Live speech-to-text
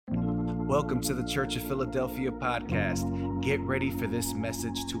Welcome to the Church of Philadelphia podcast. Get ready for this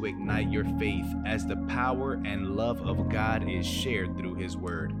message to ignite your faith as the power and love of God is shared through His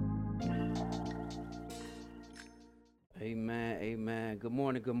Word. Amen, amen. Good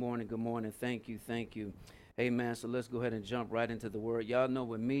morning, good morning, good morning. Thank you. Amen. So let's go ahead and jump right into the Word. Y'all know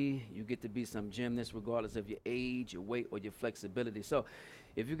with me, you get to be some gymnast regardless of your age, your weight, or your flexibility. So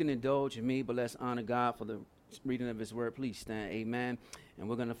if you can indulge me, but let's honor God for the reading of His Word, please stand. Amen. And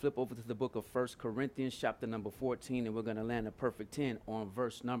we're going to flip over to the book of 1 Corinthians, chapter number 14, and we're going to land a perfect 10 on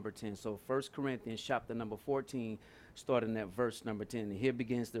verse number 10. So 1 Corinthians, chapter number 14, starting at verse number 10. And here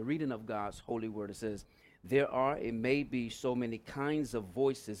begins the reading of God's holy word. It says, "There are, it may be, so many kinds of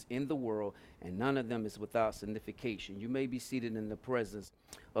voices in the world, and none of them is without signification." You may be seated in the presence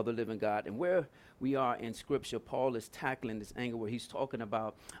of the living God. And where we are in Scripture, Paul is tackling this angle where he's talking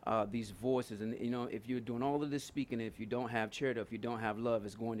about these voices. And, you know, if you're doing all of this speaking, and if you don't have charity, if you don't have love,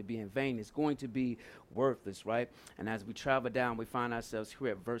 it's going to be in vain. It's going to be worthless, right? And as we travel down, we find ourselves here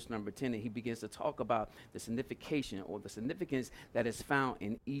at verse number 10, and he begins to talk about the signification or the significance that is found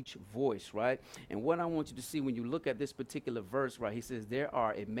in each voice, right? And what I want you to see when you look at this particular verse, right, he says, there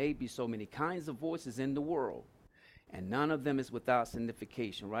are, it may be, so many kinds of voices in the world, and none of them is without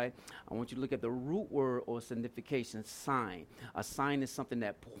signification, right? I want you to look at the root word or signification, sign. A sign is something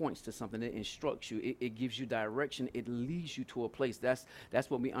that points to something, that instructs you. It gives you direction. It leads you to a place. That's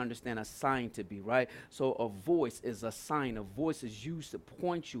what we understand a sign to be, right? So a voice is a sign. A voice is used to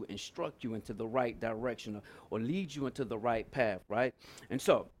point you, instruct you into the right direction, or lead you into the right path, right? And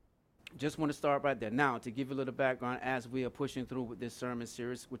so just want to start right there. Now, to give you a little background, as we are pushing through with this sermon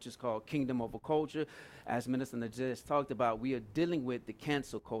series, which is called Kingdom Over Culture, as Minister Najez talked about, we are dealing with the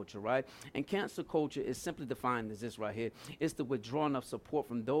cancel culture, right? And cancel culture is simply defined as this right here. It's the withdrawing of support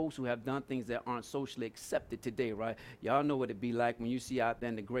from those who have done things that aren't socially accepted today, right? Y'all know what it be like when you see out there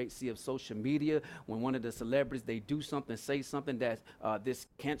in the great sea of social media, when one of the celebrities, they do something, say something that this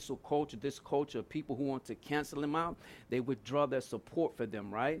cancel culture, this culture of people who want to cancel them out, they withdraw their support for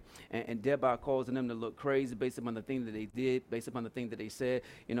them, right? And thereby causing them to look crazy based upon the thing that they did, based upon the thing that they said.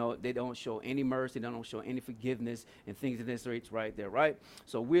 You know, they don't show any mercy, they don't show any forgiveness, and things of this rates right there, right?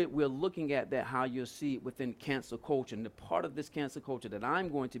 So we're looking at that, how you'll see it within cancel culture. And the part of this cancel culture that I'm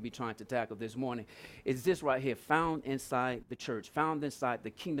going to be trying to tackle this morning is this right here, found inside the church, found inside the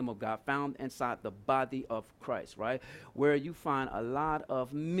kingdom of God, found inside the body of Christ, right? Where you find a lot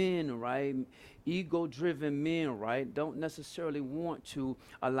of men, right? Ego-driven men, right, don't necessarily want to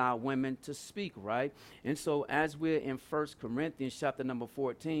allow women to speak, right? And so as we're in 1 Corinthians chapter number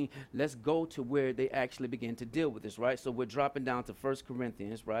 14, let's go to where they actually begin to deal with this, right? So we're dropping down to 1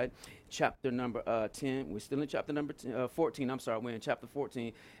 Corinthians, right, chapter number 10. We're still in chapter number 14. I'm sorry, we're in chapter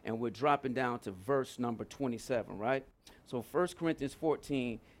 14, and we're dropping down to verse number 27, right? So 1 Corinthians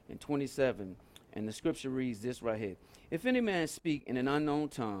 14 and 27, and the scripture reads this right here. "If any man speak in an unknown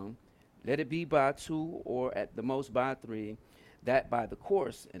tongue, let it be by two, or at the most by three, that by the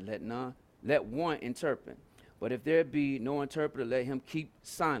course, and let one interpret. But if there be no interpreter, let him keep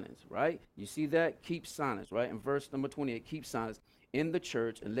silence," right? You see that? Keep silence, right? In verse number 28, keep silence in the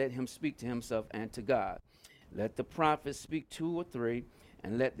church, and let him speak to himself and to God. "Let the prophet speak two or three,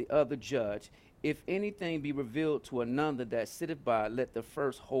 and let the other judge. If anything be revealed to another that sitteth by, let the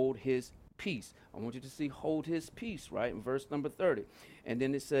first hold his peace." I want you to see hold his peace, right? In verse number 30. And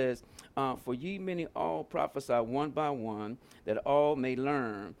then it says, "For ye many all prophesy one by one, that all may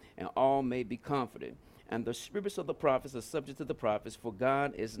learn and all may be comforted. And the spirits of the prophets are subject to the prophets, for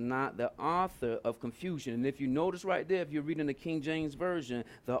God is not the author of confusion." And if you notice right there, if you're reading the King James Version,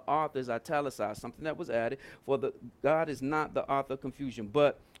 the author is italicized, something that was added. God is not the author of confusion,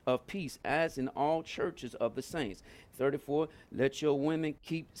 but of peace, as in all churches of the saints. 34, "Let your women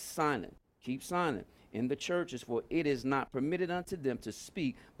keep silent in the churches, for it is not permitted unto them to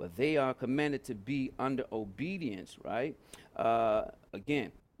speak, but they are commanded to be under obedience," right?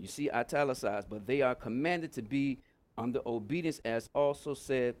 Again, you see italicized, "but they are commanded to be under obedience, as also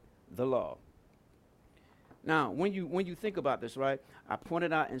said the law." Now, when you think about this, right, I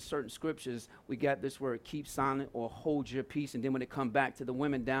pointed out in certain scriptures, we got this word keep silent or hold your peace. And then when it come back to the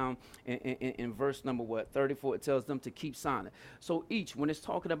women down in verse number 34, it tells them to keep silent. So when it's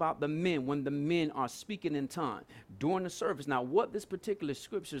talking about the men, when the men are speaking in tongue during the service, now what this particular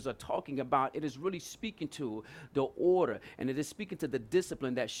scriptures are talking about, it is really speaking to the order, and it is speaking to the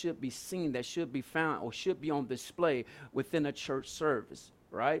discipline that should be seen, that should be found, or should be on display within a church service.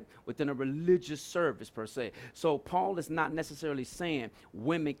 right? Within a religious service per se. So Paul is not necessarily saying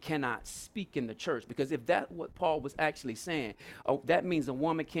women cannot speak in the church, because if that's what Paul was actually saying, that means a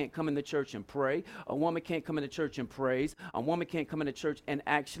woman can't come in the church and pray, a woman can't come in the church and praise, a woman can't come in the church and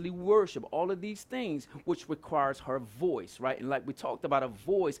actually worship. All of these things which requires her voice, right? And like we talked about, a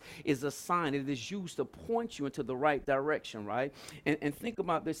voice is a sign. It is used to point you into the right direction, right? And think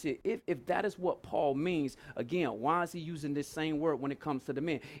about this here. If that is what Paul means, again, why is he using this same word when it comes to the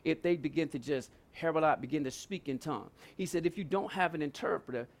men? If they begin to just begin to speak in tongues. He said, if you don't have an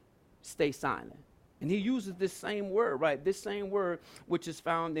interpreter, stay silent. And he uses this same word, right? This same word, which is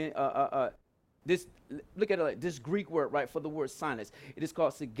found in this, look at it like this Greek word, right, for the word silence. It is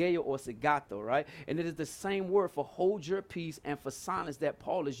called sigeo or sigato, right? And it is the same word for hold your peace and for silence that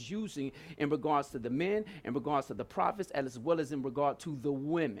Paul is using in regards to the men, in regards to the prophets, as well as in regard to the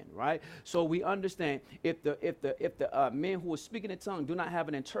women, right? So we understand if the men who are speaking in tongue do not have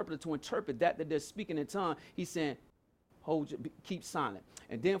an interpreter to interpret that they're speaking in tongue, he's saying, keep silent.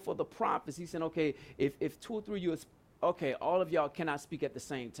 And then for the prophets, he's saying, okay, if 2 or 3 of you, okay, all of y'all cannot speak at the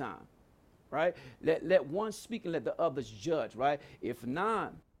same time. Right? Let one speak and let the others judge, right? If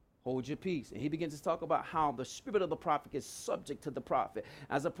not, hold your peace. And he begins to talk about how the spirit of the prophet is subject to the prophet.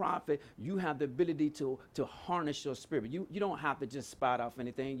 As a prophet, you have the ability to harness your spirit. You don't have to just spout off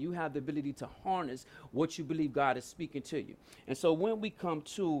anything. You have the ability to harness what you believe God is speaking to you. And so when we come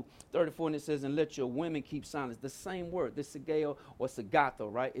to 34 and it says, and let your women keep silence, the same word, the sigeo or sigato,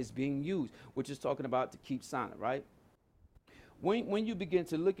 right, is being used, which is talking about to keep silent, right? When you begin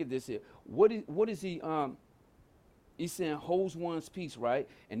to look at this here, what is he he's saying holds one's peace, right?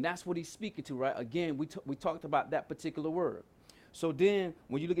 And that's what he's speaking to, right? Again, we talked about that particular word. So then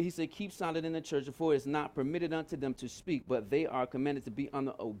when you look at, he said, keep silent in the church, for it is not permitted unto them to speak, but they are commanded to be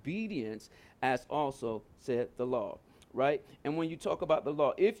under obedience, as also said the law. Right? And when you talk about the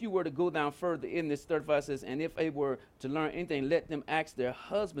law, if you were to go down further in this 35 says, and if they were to learn anything, let them ask their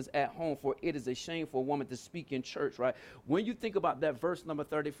husbands at home, for it is a shame for a woman to speak in church, right? When you think about that verse number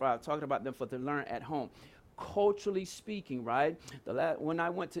 35, talking about them for to learn at home, culturally speaking, right? When I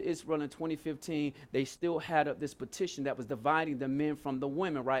went to Israel in 2015, they still had up this petition that was dividing the men from the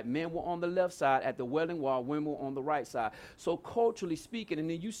women, right? Men were on the left side at the Wailing Wall, women were on the right side. So culturally speaking, and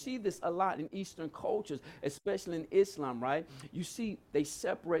then you see this a lot in Eastern cultures, especially in Islam, right? You see they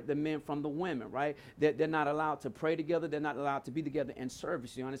separate the men from the women, right? They're not allowed to pray together. They're not allowed to be together in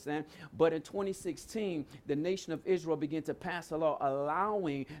service, you understand? But in 2016, the nation of Israel began to pass a law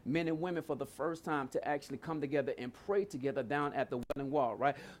allowing men and women for the first time to actually come together and pray together down at the Wailing Wall,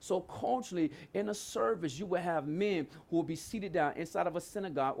 right? So culturally, in a service, you will have men who will be seated down inside of a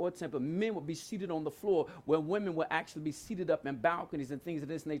synagogue or a temple. Men will be seated on the floor, where women will actually be seated up in balconies and things of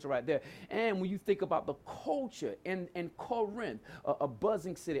this nature right there. And when you think about the culture in Corinth, a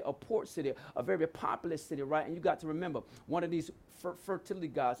buzzing city, a port city, a very populous city, right? And you got to remember, one of these fertility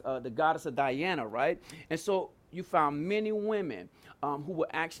gods, the goddess of Diana, right? And so you found many women who were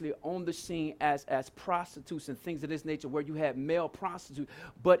actually on the scene as prostitutes and things of this nature, where you had male prostitutes,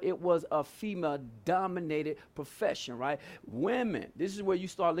 but it was a female-dominated profession, right? Women, this is where you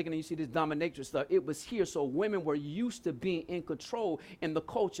start looking and you see this dominatrix stuff. It was here, so women were used to being in control in the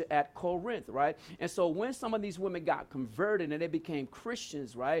culture at Corinth, right? And so when some of these women got converted and they became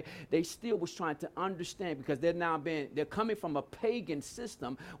Christians, right, they still was trying to understand, because they're coming from a pagan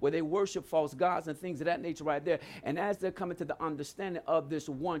system where they worship false gods and things of that nature right there. And as they're coming to the understanding of this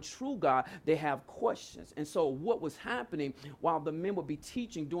one true God, they have questions. And so what was happening while the men would be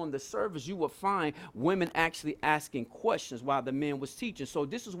teaching during the service, you would find women actually asking questions while the men was teaching. So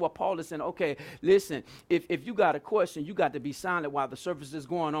this is what Paul is saying. Okay, listen, if you got a question, you got to be silent while the service is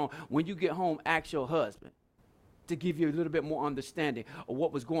going on. When you get home, ask your husband to give you a little bit more understanding of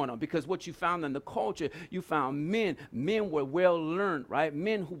what was going on. Because what you found in the culture, you found men were well learned, right?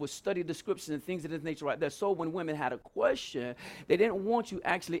 Men who would study the scriptures and things of this nature right there. So when women had a question, they didn't want you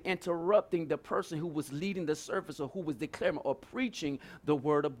actually interrupting the person who was leading the service or who was declaring or preaching the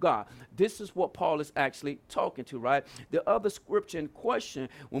word of God. This is what Paul is actually talking to, right? The other scripture in question,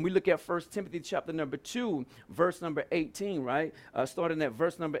 when we look at 1 Timothy chapter number 2, verse number 18, right? Starting at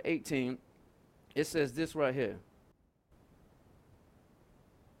verse number 18, it says this right here.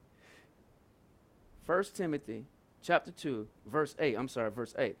 1 Timothy chapter 2, verse 8.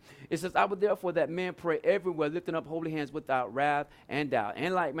 It says, I would therefore that men pray everywhere, lifting up holy hands without wrath and doubt.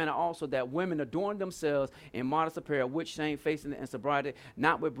 And like manner also that women adorn themselves in modest apparel, with shamefacedness and sobriety,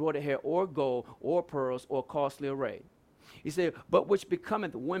 not with broidered hair or gold or pearls or costly array. He said, but which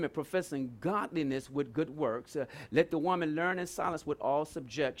becometh women professing godliness with good works. Let the woman learn in silence with all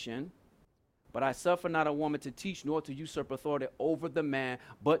subjection. But I suffer not a woman to teach, nor to usurp authority over the man,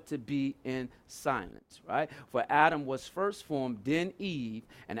 but to be in silence, right? For Adam was first formed, then Eve,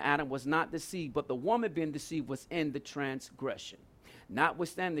 and Adam was not deceived, but the woman being deceived was in the transgression.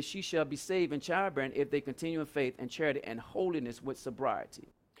 Notwithstanding that she shall be saved in childbearing if they continue in faith and charity and holiness with sobriety.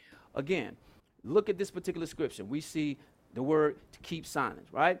 Again, look at this particular scripture. We see the word to keep silence,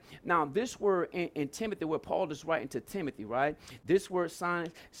 right? Now, this word in Timothy, where Paul is writing to Timothy, right? This word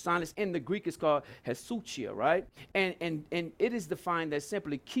silence in the Greek is called hesuchia, right? And it is defined as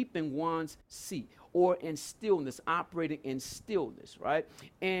simply keeping one's seat or in stillness, operating in stillness, right?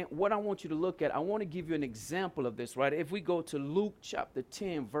 And what I want you to look at, I want to give you an example of this, right? If we go to Luke chapter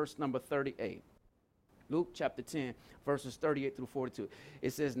 10, verse number 38. Luke chapter 10, verses 38 through 42.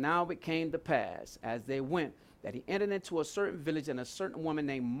 It says, now it came to pass, as they went, that he entered into a certain village, and a certain woman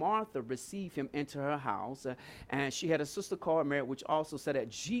named Martha received him into her house. And she had a sister called Mary, which also sat at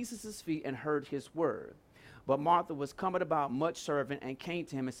Jesus' feet and heard his word. But Martha was coming about much serving, and came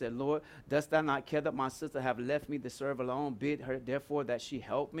to him and said, Lord, dost thou not care that my sister have left me to serve alone? Bid her therefore that she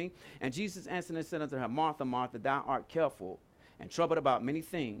help me. And Jesus answered and said unto her, Martha, Martha, thou art careful and troubled about many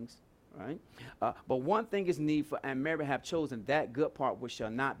things, right? But one thing is needful, and Mary have chosen that good part which shall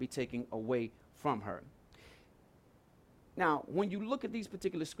not be taken away from her. Now, when you look at these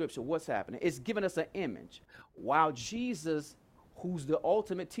particular scriptures, what's happening? It's giving us an image. While Jesus, who's the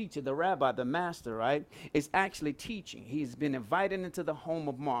ultimate teacher, the rabbi, the master, right, is actually teaching. He's been invited into the home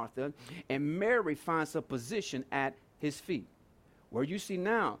of Martha, and Mary finds a position at his feet. Where you see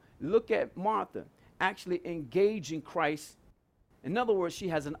now, look at Martha actually engaging Christ. In other words, she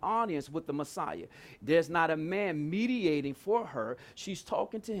has an audience with the Messiah. There's not a man mediating for her. She's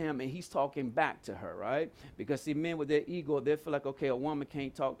talking to him, and he's talking back to her, right? Because, see, men with their ego, they feel like, okay, a woman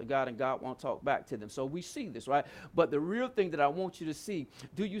can't talk to God, and God won't talk back to them. So we see this, right? But the real thing that I want you to see,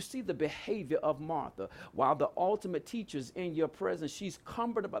 do you see the behavior of Martha? While the ultimate teacher's in your presence, she's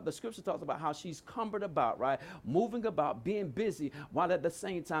cumbered about, the scripture talks about how she's cumbered about, right? Moving about, being busy, while at the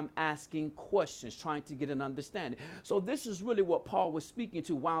same time asking questions, trying to get an understanding. So this is really what Paul was speaking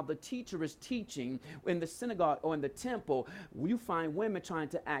to. While the teacher is teaching in the synagogue or in the temple, you find women trying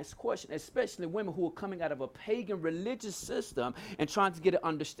to ask questions, especially women who are coming out of a pagan religious system and trying to get an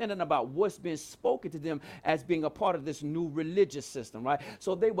understanding about what's being spoken to them as being a part of this new religious system, right?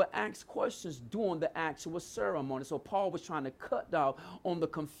 So they would ask questions during the actual ceremony. So Paul was trying to cut down on the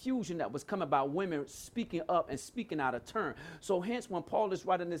confusion that was coming about women speaking up and speaking out of turn. So hence, when Paul is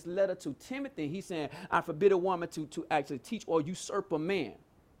writing this letter to Timothy, he's saying, I forbid a woman to actually teach or usurp a man.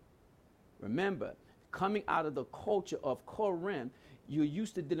 Remember, coming out of the culture of Corinth, you're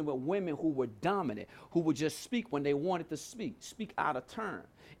used to dealing with women who were dominant, who would just speak when they wanted to speak out of turn.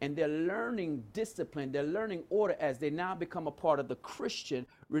 And they're learning discipline, they're learning order as they now become a part of the Christian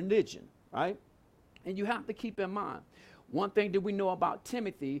religion, right? And you have to keep in mind, one thing that we know about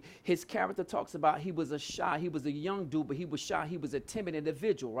Timothy, his character talks about he was a young dude, but he was shy, he was a timid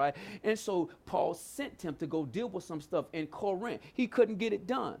individual, right? And so Paul sent him to go deal with some stuff in Corinth. He couldn't get it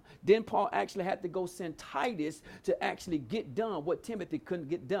done. Then Paul actually had to go send Titus to actually get done what Timothy couldn't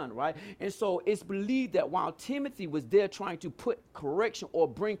get done, right? And so it's believed that while Timothy was there trying to put correction or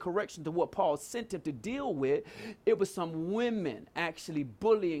bring correction to what Paul sent him to deal with, it was some women actually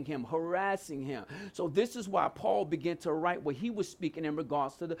bullying him, harassing him. So this is why Paul began to write what he was speaking in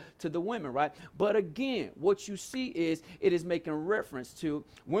regards to the women, right? But again, what you see is it is making reference to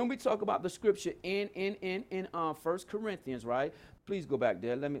when we talk about the scripture in 1 Corinthians, right? Please go back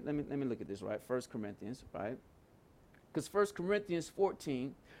there. Let me look at this, right? 1 Corinthians, right? Because 1 Corinthians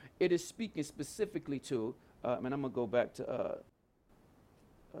 14, it is speaking specifically to, and I'm going to go back to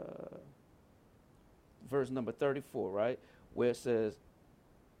verse number 34, right? Where it says,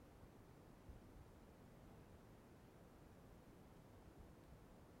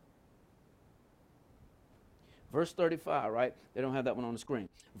 verse 35, right? They don't have that one on the screen.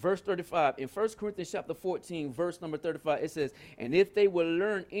 Verse 35, in 1 Corinthians chapter 14, verse number 35, it says, and if they will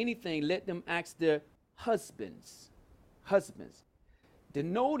learn anything, let them ask their husbands.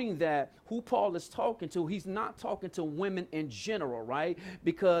 Denoting that who Paul is talking to, he's not talking to women in general, right?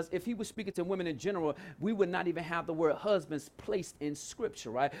 Because if he was speaking to women in general, we would not even have the word husbands placed in scripture,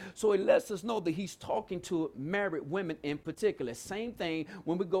 right? So it lets us know that he's talking to married women in particular. Same thing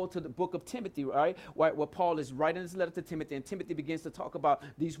when we go to the book of Timothy, right? Where Paul is writing this letter to Timothy, and Timothy begins to talk about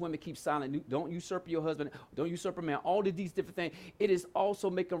these women keep silent, don't usurp your husband, don't usurp a man, all of these different things. It is also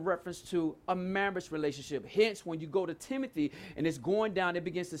making reference to a marriage relationship. Hence, when you go to Timothy and it's going down down, it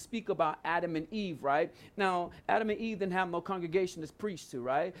begins to speak about Adam and Eve, right? Now, Adam and Eve didn't have no congregation to preach to,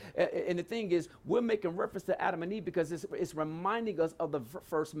 right? And the thing is, we're making reference to Adam and Eve because it's reminding us of the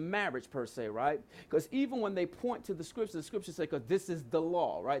first marriage per se, right? Because even when they point to the scriptures say, because this is the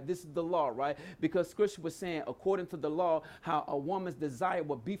law, right? This is the law, right? Because scripture was saying, according to the law, how a woman's desire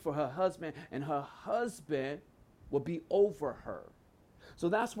would be for her husband, and her husband will be over her. So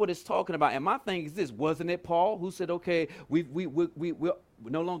that's what it's talking about. And my thing is this: wasn't it Paul who said, okay, we're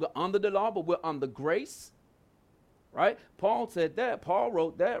no longer under the law, but we're under grace? Right? Paul said that. Paul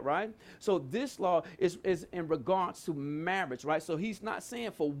wrote that, right? So this law is in regards to marriage, right? So he's not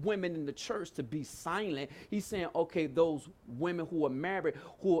saying for women in the church to be silent. He's saying, okay, those women who are married,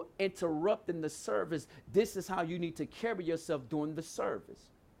 who are interrupting the service, this is how you need to carry yourself during the service.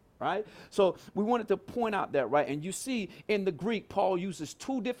 Right? So we wanted to point out that, right? And you see in the Greek, Paul uses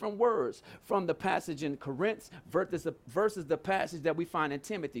two different words from the passage in Corinth versus the passage that we find in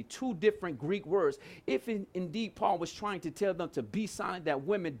Timothy. Two different Greek words. If indeed Paul was trying to tell them to be silent, that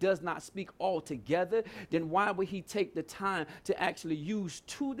women does not speak altogether, then why would he take the time to actually use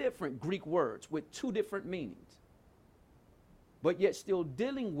two different Greek words with two different meanings, but yet still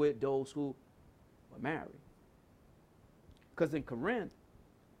dealing with those who were married? Because in Corinth,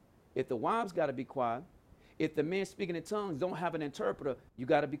 if the wives got to be quiet, if the men speaking in tongues don't have an interpreter, you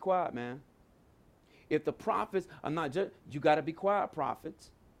got to be quiet, man. If the prophets are not just, you got to be quiet,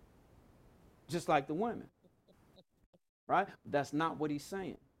 prophets. Just like the women. Right? That's not what he's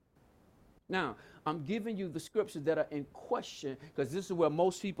saying. Now, I'm giving you the scriptures that are in question, because this is where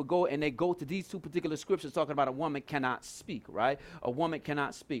most people go, and they go to these two particular scriptures talking about a woman cannot speak, right? A woman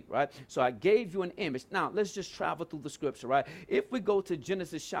cannot speak, right? So I gave you an image. Now, let's just travel through the scripture, right? If we go to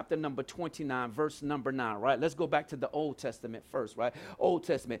Genesis chapter number 29, verse number 9, right? Let's go back to the Old Testament first, right? Old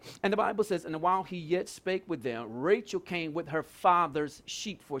Testament. And the Bible says, and while he yet spake with them, Rachel came with her father's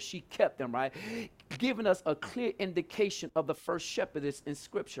sheep, for she kept them, right? Giving us a clear indication of the first shepherdess in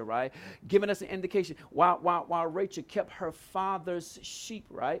scripture, right? Giving us an indication while Rachel kept her father's sheep,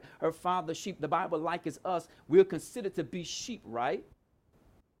 right? Her father's sheep. The Bible likens us. We're considered to be sheep, right?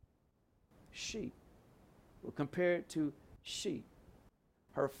 Sheep. We're compared to sheep.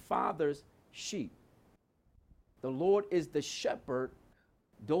 Her father's sheep. The Lord is the shepherd.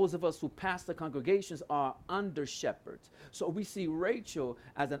 Those of us who pastor congregations are under shepherds. So we see Rachel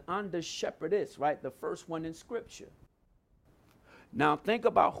as an under shepherdess, right? The first one in scripture. Now think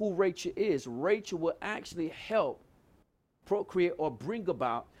about who Rachel is. Rachel will actually help procreate or bring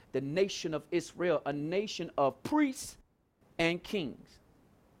about the nation of Israel, a nation of priests and kings.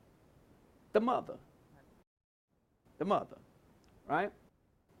 The mother. The mother, right?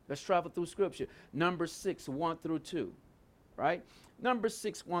 Let's travel through scripture. Numbers 6, 1 through 2, right? Numbers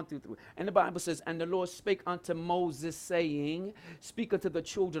 6, 1 through 3. And the Bible says, and the Lord spake unto Moses, saying, speak unto the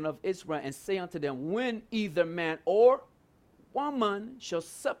children of Israel, and say unto them, when either man or woman shall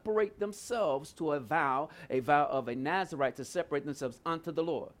separate themselves to a vow of a Nazarite, to separate themselves unto the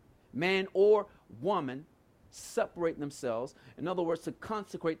Lord. Man or woman separate themselves, in other words, to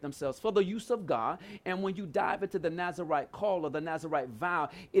consecrate themselves for the use of God. And when you dive into the Nazarite call or the Nazarite vow,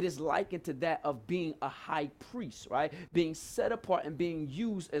 it is likened to that of being a high priest, right? Being set apart and being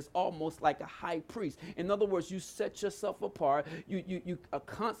used as almost like a high priest. In other words, you set yourself apart, you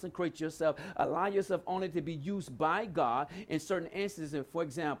consecrate yourself, allow yourself only to be used by God in certain instances. For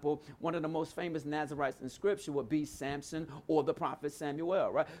example, one of the most famous Nazarites in scripture would be Samson or the prophet Samuel,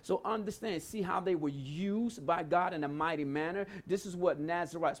 right? So understand, see how they were used by God in a mighty manner. This is what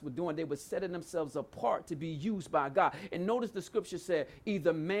Nazarites were doing. They were setting themselves apart to be used by God. And notice the scripture said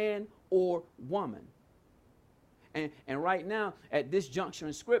either man or woman. And right now, at this juncture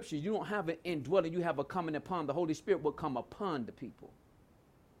in scripture, you don't have an indwelling. You have a coming upon. The Holy Spirit will come upon the people.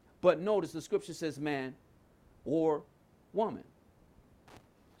 But notice the scripture says man or woman.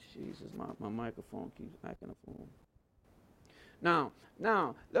 Jesus, my microphone keeps acting a fool.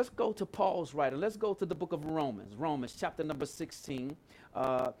 Now, let's go to Paul's writing. Let's go to the book of Romans chapter number 16,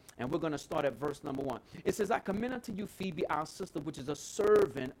 and we're going to start at verse number 1. It says, I commend unto you Phoebe, our sister, which is a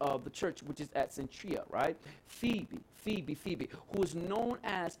servant of the church, which is at Cenchrea, right? Phoebe, who is known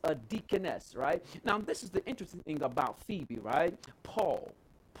as a deaconess, right? Now, this is the interesting thing about Phoebe, right? Paul,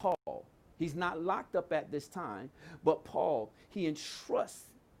 he's not locked up at this time, but Paul, he entrusts.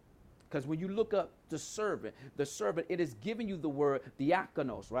 Because when you look up the servant, it is giving you the word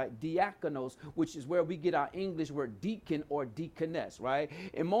diakonos, right? Diakonos, which is where we get our English word deacon or deaconess, right?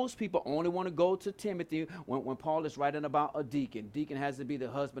 And most people only want to go to Timothy when Paul is writing about a deacon. Deacon has to be the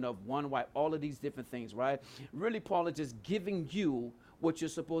husband of one wife, all of these different things, right? Really, Paul is just giving you what you're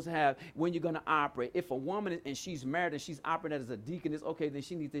supposed to have when you're going to operate. If a woman and she's married and she's operating as a deaconess, okay, then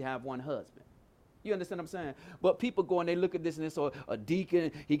she needs to have one husband. You understand what I'm saying? But people go and they look at this and they say, a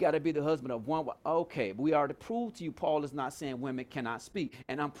deacon, he got to be the husband of one. Okay, we already proved to you Paul is not saying women cannot speak.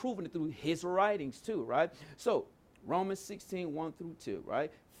 And I'm proving it through his writings too, right? So Romans 16, 1 through 2,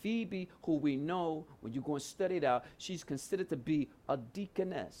 right? Phoebe, who we know, when you go and study it out, she's considered to be a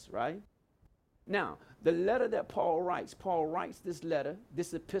deaconess, right? Now, the letter that Paul writes this letter,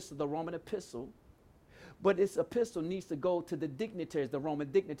 this epistle, the Roman epistle, but this epistle needs to go to the dignitaries, the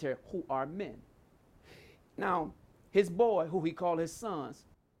Roman dignitaries, who are men. Now, his boy, who he called his sons,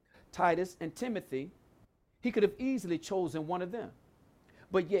 Titus and Timothy, he could have easily chosen one of them.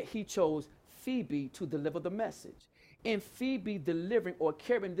 But yet he chose Phoebe to deliver the message. In Phoebe delivering or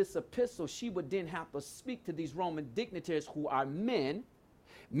carrying this epistle, she would then have to speak to these Roman dignitaries who are men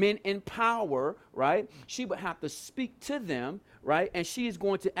in power, right? She would have to speak to them, right? And she is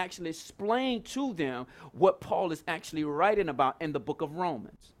going to actually explain to them what Paul is actually writing about in the book of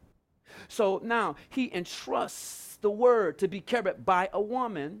Romans. So now he entrusts the word to be carried by a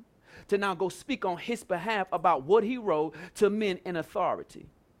woman to now go speak on his behalf about what he wrote to men in authority.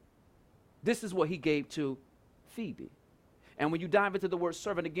 This is what he gave to Phoebe. And when you dive into the word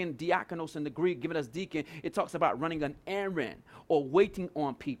servant, again, diakonos in the Greek, giving us deacon, it talks about running an errand or waiting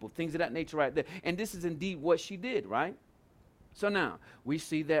on people, things of that nature right there. And this is indeed what she did, right? So now, we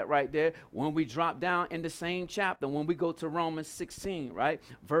see that right there. When we drop down in the same chapter, when we go to Romans 16, right?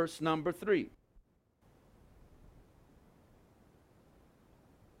 Verse number 3.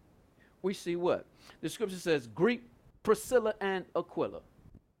 We see what? The scripture says, greet Priscilla and Aquila,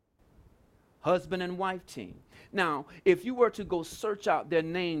 husband and wife team. Now, if you were to go search out their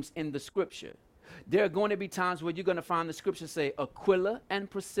names in the scripture, there are going to be times where you're going to find the scripture say Aquila and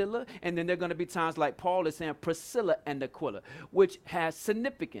Priscilla, and then there are going to be times like Paul is saying Priscilla and Aquila, which has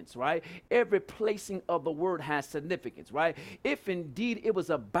significance, right? Every placing of the word has significance, right? If indeed it was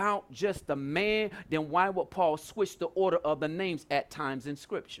about just the man, then why would Paul switch the order of the names at times in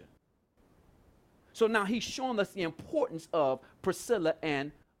scripture? So now he's showing us the importance of Priscilla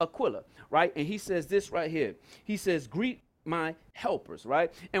and Aquila, right? And he says this right here. He says, greet my helpers,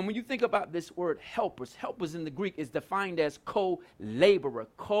 right? And when you think about this word helpers in the Greek is defined as co-laborer.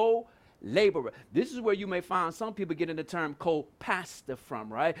 This is where you may find some people getting the term co-pastor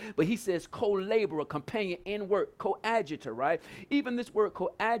from, right? But he says co-laborer, companion in work, coadjutor, right? Even this word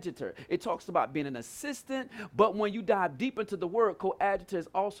coadjutor, it talks about being an assistant, but when you dive deep into the word, coadjutor is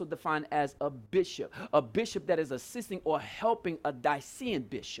also defined as a bishop that is assisting or helping a Dacian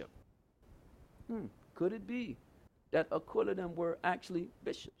bishop. Could it be that Aquila them were actually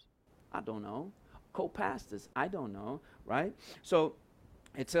bishops? I don't know. Co-pastors? I don't know, right? So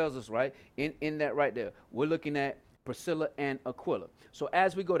it tells us, right, in that right there, we're looking at Priscilla and Aquila. So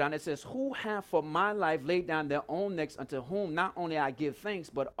as we go down, it says, who have for my life laid down their own necks, unto whom not only I give thanks,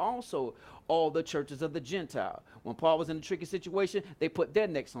 but also all the churches of the Gentile. When Paul was in a tricky situation, they put their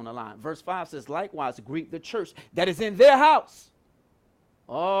necks on the line. Verse 5 says, likewise, greet the church that is in their house.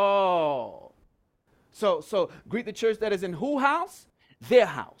 Oh. So greet the church that is in whose house? Their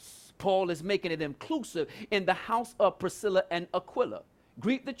house. Paul is making it inclusive in the house of Priscilla and Aquila.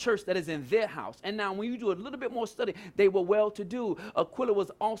 Greet the church that is in their house. And now when you do a little bit more study, they were well-to-do. Aquila was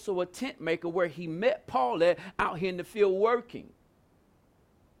also a tent maker where he met Paul out here in the field working.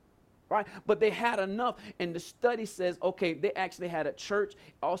 Right? But they had enough. And the study says, okay, they actually had a church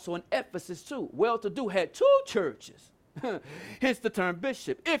also in Ephesus too. Well-to-do had 2 churches. Hence the term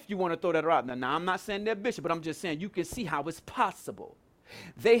bishop, if you want to throw that around. Now, I'm not saying they're bishop, but I'm just saying you can see how it's possible.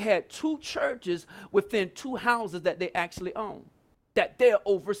 They had 2 churches within 2 houses that they actually own, that they're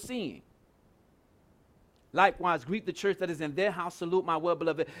overseeing. Likewise, greet the church that is in their house. Salute my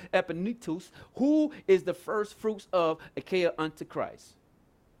well-beloved Epaphras, who is the first fruits of Achaia unto Christ.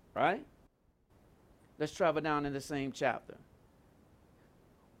 Right? Let's travel down in the same chapter.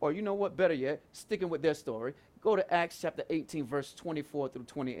 Or you know what, better yet, sticking with their story, go to Acts chapter 18, verse 24 through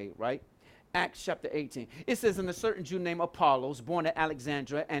 28, right? Acts chapter 18. It says, and a certain Jew named Apollos, born at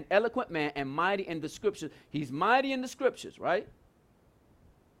Alexandria, an eloquent man and mighty in the scriptures. He's mighty in the scriptures, right?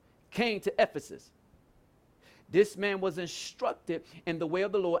 Came to Ephesus. This man was instructed in the way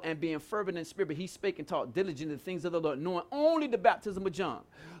of the Lord, and being fervent in spirit, he spake and taught diligently the things of the Lord, knowing only the baptism of John.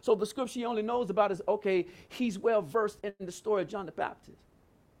 So the scripture he only knows about is, okay, he's well versed in the story of John the Baptist.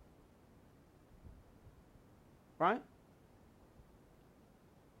 Right?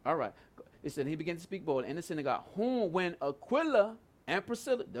 All right. It said he began to speak boldly in the synagogue, whom when Aquila and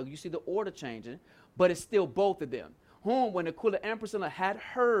Priscilla, you see the order changing, but it's still both of them. Whom when Aquila and Priscilla had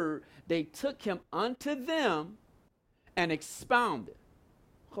heard, they took him unto them and expounded.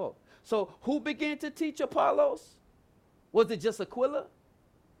 Oh. So who began to teach Apollos? Was it just Aquila?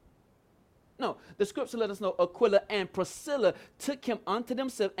 No, the scripture let us know Aquila and Priscilla took him unto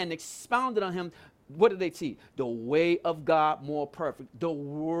themselves and expounded on him. What did they teach? The way of God more perfect. The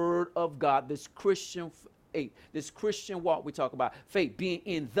word of God, this Christian faith, this Christian walk we talk about, faith, being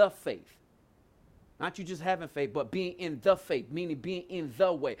in the faith. Not you just having faith, but being in the faith, meaning being in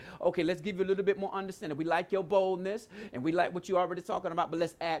the way. Okay, let's give you a little bit more understanding. We like your boldness, and we like what you're already talking about, but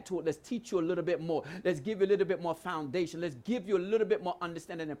let's add to it. Let's teach you a little bit more. Let's give you a little bit more foundation. Let's give you a little bit more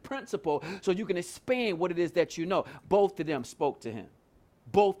understanding and principle so you can expand what it is that you know. Both of them spoke to him.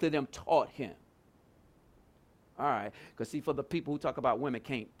 Both of them taught him. All right, because see, for the people who talk about women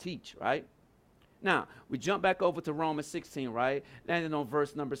can't teach, right? Now, we jump back over to Romans 16, right? Landing on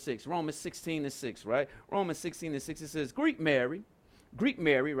verse number 6. Romans 16 and 6, right? Romans 16 and 6, it says, Greet Mary,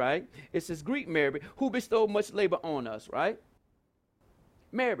 right? It says, Greet Mary, who bestowed much labor on us, right?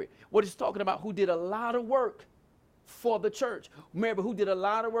 Mary, what it's talking about, who did a lot of work for the church. Mary, who did a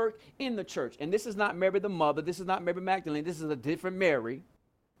lot of work in the church. And this is not Mary the mother. This is not Mary Magdalene. This is a different Mary.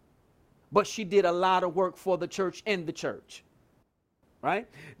 But she did a lot of work for the church in the church. Right?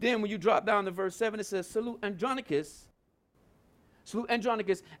 Then when you drop down to verse 7, it says, Salute Andronicus,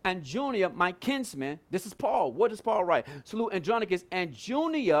 and Junia, my kinsman. This is Paul. What does Paul write? Salute Andronicus and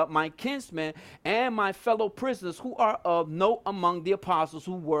Junia, my kinsman, and my fellow prisoners who are of note among the apostles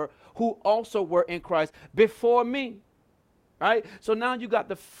who also were in Christ before me. Right? So now you got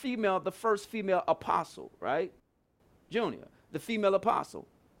the first female apostle, right? Junia, the female apostle.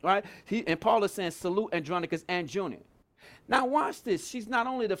 Right? And Paul is saying, salute Andronicus and Junia. Now watch this. She's not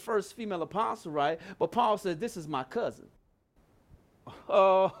only the first female apostle, right? But Paul says, this is my cousin.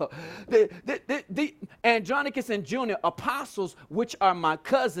 The Andronicus and Junia, apostles, which are my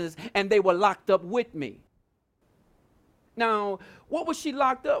cousins, and they were locked up with me. Now, what was she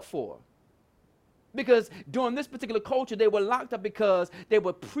locked up for? Because during this particular culture, they were locked up because they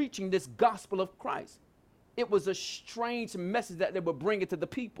were preaching this gospel of Christ. It was a strange message that they were bringing to the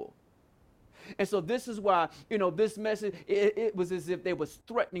people. And so this is why, this message, it was as if they was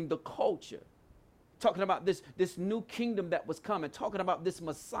threatening the culture. Talking about this new kingdom that was coming, talking about this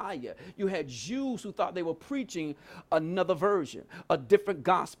Messiah. You had Jews who thought they were preaching another version, a different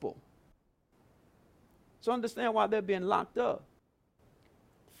gospel. So understand why they're being locked up.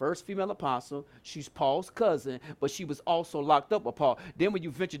 First female apostle, she's Paul's cousin, but she was also locked up with Paul. Then when you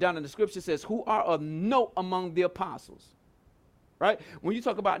venture down in the scripture, it says, who are of note among the apostles. Right? When you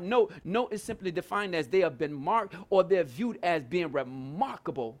talk about note is simply defined as they have been marked or they're viewed as being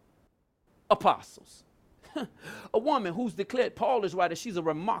remarkable apostles. A woman who's declared, Paul is right, that she's a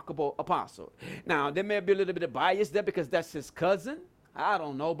remarkable apostle. Now, there may be a little bit of bias there because that's his cousin. I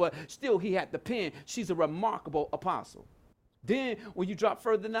don't know, but still he had the pen. She's a remarkable apostle. Then when you drop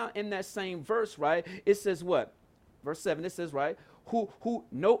further down in that same verse, right, it says what? Verse 7, it says, right, who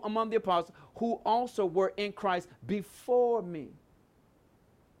know among the apostles who also were in Christ before me.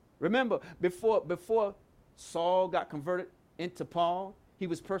 Remember, before Saul got converted into Paul, he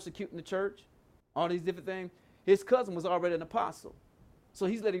was persecuting the church, all these different things. His cousin was already an apostle. So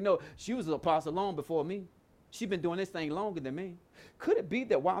he's letting you know she was an apostle long before me. She's been doing this thing longer than me. Could it be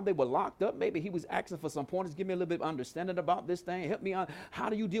that while they were locked up, maybe he was asking for some pointers, give me a little bit of understanding about this thing, help me out. How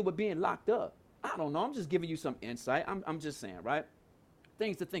do you deal with being locked up? I don't know. I'm just giving you some insight. I'm just saying, right?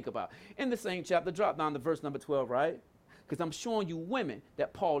 Things to think about. In the same chapter, drop down to verse number 12, right? Because I'm showing you women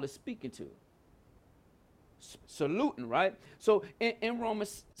that Paul is speaking to. Saluting, right? So in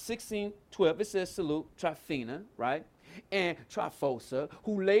Romans 16:12, it says salute Tryphena, right? And Tryphosa,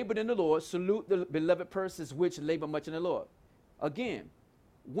 who labored in the Lord. Salute the beloved persons which labor much in the Lord. Again,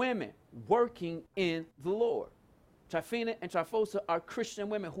 women working in the Lord. Tryphena and Tryphosa are Christian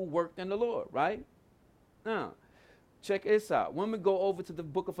women who worked in the Lord, right? Now, check this out. When we go over to the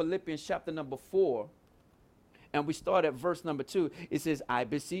book of Philippians, chapter number 4, and we start at verse number 2, it says, I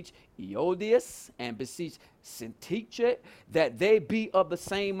beseech Eodias and beseech Syntyche that they be of the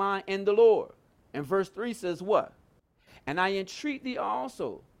same mind in the Lord. And verse 3 says what? And I entreat thee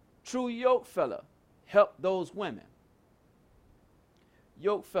also, true yokefellow, help those women.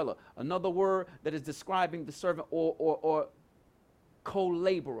 Yokefellow, another word that is describing the servant or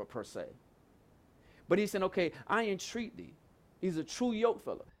co-laborer per se. But he said, okay, I entreat thee. He's a true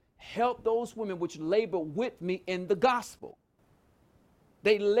yokefellow. Help those women which labor with me in the gospel.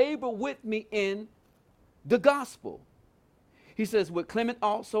 They labor with me in the gospel. He says, with Clement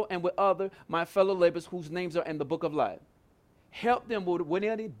also and with other my fellow laborers whose names are in the book of life. Help them with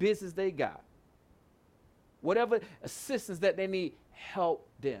whatever business they got. Whatever assistance that they need, help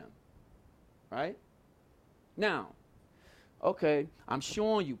them. Right? Now, Okay, I'm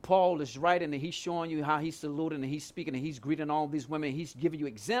showing you. Paul is writing and he's showing you how he's saluting and he's speaking and he's greeting all these women. He's giving you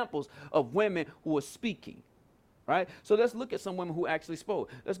examples of women who are speaking, right? So let's look at some women who actually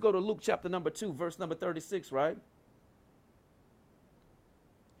spoke. Let's go to Luke chapter number 2, verse number 36, right?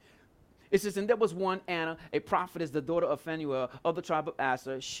 It says, and there was one, Anna, a prophetess, the daughter of Phanuel of the tribe of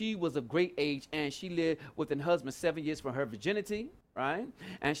Aser. She was of great age, and she lived with her husband 7 years from her virginity, right?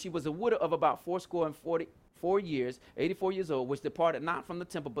 And she was a widow of about 4 years, 84 years old, which departed not from the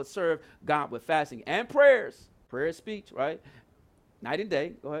temple, but served God with fasting and prayers. Prayer, speech, right? Night and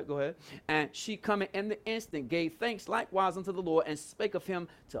day. Go ahead. And she coming in the instant gave thanks likewise unto the Lord and spake of him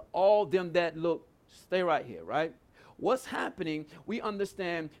to all them that looked. Stay right here, right? What's happening, we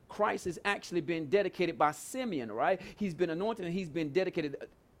understand Christ is actually being dedicated by Simeon, right? He's been anointed and he's been dedicated.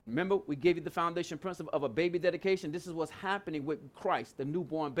 Remember, we gave you the foundation principle of a baby dedication. This is what's happening with Christ, the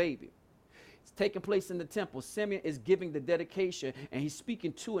newborn baby. It's taking place in the temple. Simeon is giving the dedication, and he's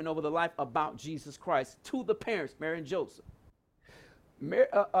speaking to and over the life about Jesus Christ to the parents, Mary and Joseph.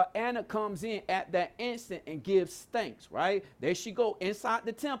 Anna comes in at that instant and gives thanks, right? There she go inside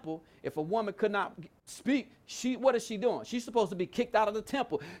the temple. If a woman could not speak, what is she doing? She's supposed to be kicked out of the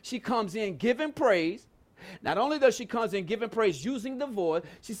temple. She comes in giving praise. Not only does she comes in giving praise using the voice,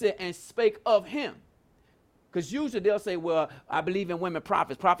 she said, and spake of him. Because usually they'll say, well, I believe in women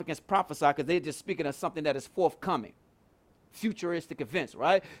prophets. Prophet can prophesy because they're just speaking of something that is forthcoming. Futuristic events,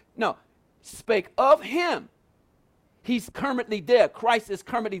 right? No, spake of him. He's currently there. Christ is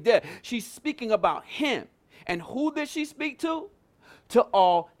currently there. She's speaking about him. And who did she speak to? To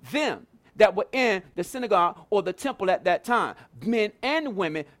all them that were in the synagogue or the temple at that time. Men and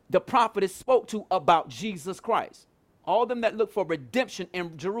women, the prophetess spoke to about Jesus Christ. All them that look for redemption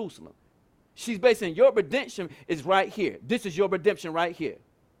in Jerusalem. She's basically, your redemption is right here. This is your redemption right here.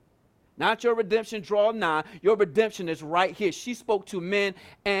 Not your redemption, draw nigh. Your redemption is right here. She spoke to men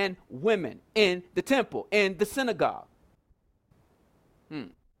and women in the temple, in the synagogue.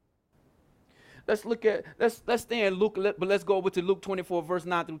 Let's stay in Luke, but let's go over to Luke 24, verse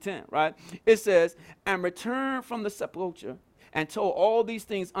 9 through 10, right? It says, and returned from the sepulchre and told all these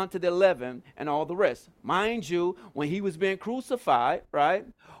things unto the 11 and all the rest. Mind you, when he was being crucified, right,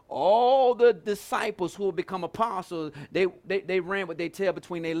 all the disciples who would become apostles, they ran with their tail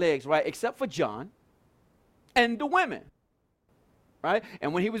between their legs, right, except for John and the women. Right?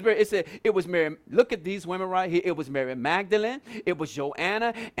 And when he was buried, it said it was Mary. Look at these women right here. It was Mary Magdalene. It was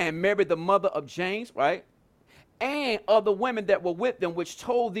Joanna and Mary, the mother of James, right? And other women that were with them, which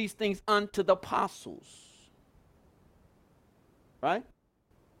told these things unto the apostles. Right?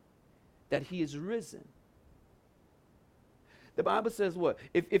 That he is risen. The Bible says what?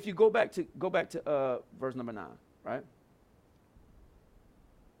 If you go back to verse number 9, right?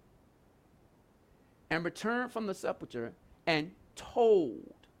 And returned from the sepulchre and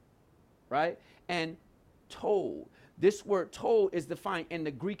told, right? And told. This word told is defined in the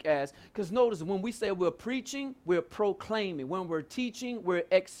Greek as, because notice when we say we're preaching, we're proclaiming. When we're teaching, we're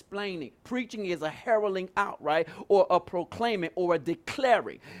explaining. Preaching is a heralding out, right? Or a proclaiming or a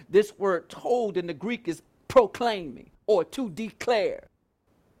declaring. This word told in the Greek is proclaiming or to declare.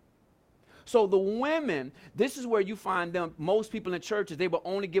 So the women, this is where you find them. Most people in churches, they will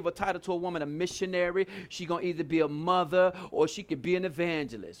only give a title to a woman, a missionary. She's going to either be a mother or she could be an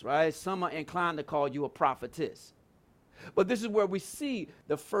evangelist, right? Some are inclined to call you a prophetess. But this is where we see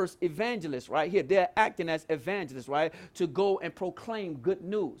the first evangelists right here. They're acting as evangelists, right? To go and proclaim good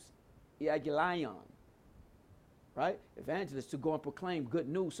news. Iagilion, right? Evangelists to go and proclaim good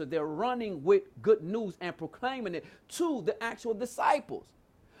news. So they're running with good news and proclaiming it to the actual disciples.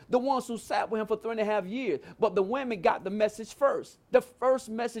 The ones who sat with him for 3.5 years. But the women got the message first. The first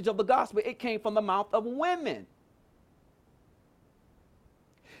message of the gospel, it came from the mouth of women.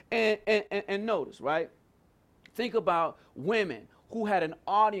 And notice, right? Think about women who had an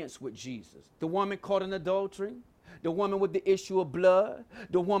audience with Jesus. The woman caught in adultery. The woman with the issue of blood.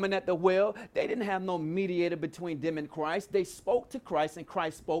 The woman at the well. They didn't have no mediator between them and Christ. They spoke to Christ and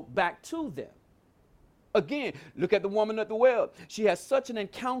Christ spoke back to them. Again, look at the woman at the well. She had such an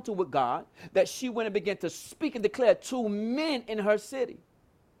encounter with God that she went and began to speak and declare to men in her city.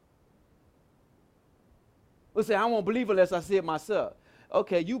 We'll say, I won't believe it unless I see it myself.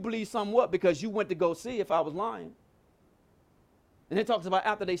 Okay, you believe somewhat because you went to go see if I was lying. And it talks about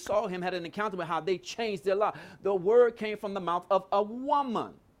after they saw him, had an encounter with how they changed their life. The word came from the mouth of a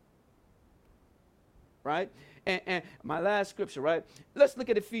woman. Right? And my last scripture, right? Let's look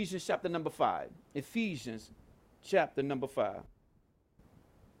at Ephesians chapter number 5. Ephesians chapter number 5.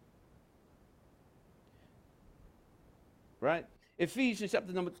 Right? Ephesians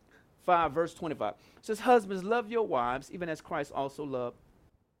chapter number 5, verse 25. It says, husbands, love your wives, even as Christ also loved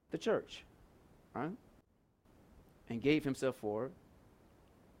the church, right? And gave himself for it,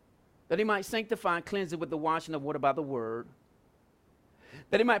 that he might sanctify and cleanse it with the washing of water by the word,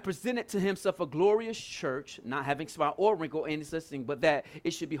 that he might present it to himself a glorious church, not having spot or wrinkle or any such thing, but that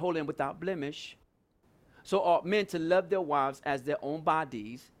it should be holy and without blemish. So ought men to love their wives as their own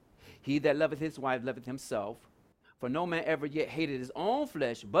bodies. He that loveth his wife loveth himself. For no man ever yet hated his own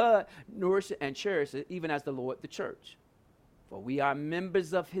flesh, but nourished and cherished it, even as the Lord the church. For we are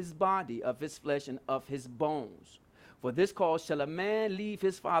members of his body, of his flesh, and of his bones. For this cause shall a man leave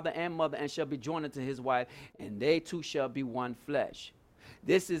his father and mother, and shall be joined unto his wife, and they two shall be one flesh.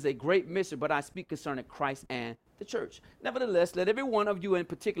 This is a great mystery, but I speak concerning Christ and the church. Nevertheless, let every one of you in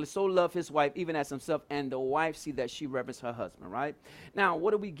particular so love his wife, even as himself, and the wife see that she reverence her husband, right? Now,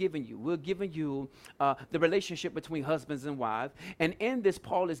 what are we giving you? We're giving you the relationship between husbands and wives. And in this,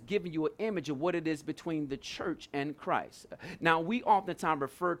 Paul is giving you an image of what it is between the church and Christ. Now, we oftentimes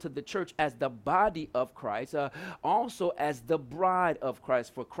refer to the church as the body of Christ, also as the bride of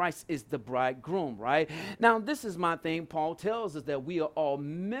Christ, for Christ is the bridegroom, right? Now, this is my thing. Paul tells us that we are all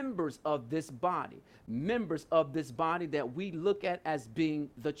members of this body, members of this body that we look at as being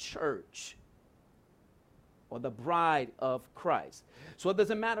the church or the bride of Christ. So it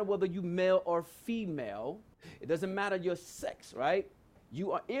doesn't matter whether you male or female. It doesn't matter your sex, right?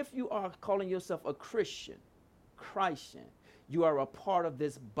 If you are calling yourself a Christian, you are a part of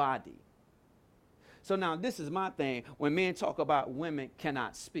this body. So now this is my thing. When men talk about women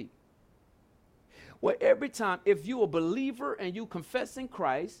cannot speak. Well, every time, if you're a believer and you confess in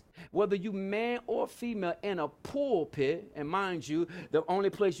Christ, whether you man or female in a pulpit, and mind you, the only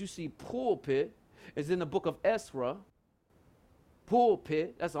place you see pulpit is in the book of Ezra.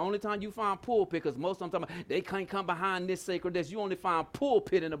 Pulpit, that's the only time you find pulpit, because most of them they can't come behind this sacred desk. You only find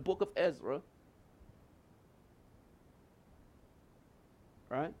pulpit in the book of Ezra.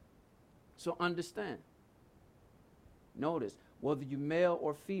 Right? So understand. Notice, whether you're male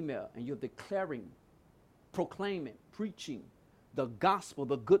or female, and you're declaring, proclaiming, preaching the gospel,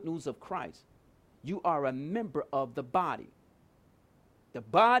 the good news of Christ, you are a member of the body. The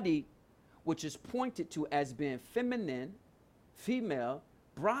body, which is pointed to as being feminine, female,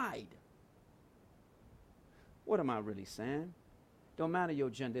 bride. What am I really saying? Don't matter your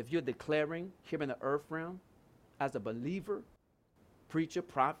gender. If you're declaring here in the earth realm as a believer, preacher,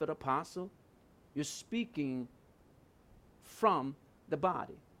 prophet, apostle, you're speaking from the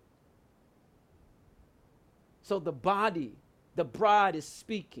body. So the body, the bride is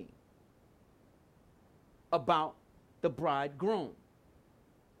speaking about the bridegroom.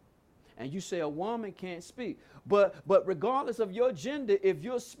 And you say a woman can't speak. But regardless of your gender, if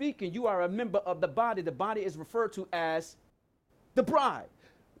you're speaking, you are a member of the body. The body is referred to as the bride.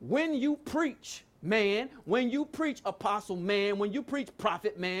 When you preach man, when you preach apostle man, when you preach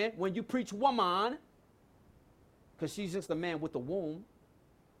prophet man, when you preach woman, because she's just a man with a womb,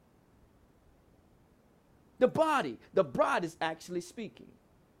 the body, the bride is actually speaking.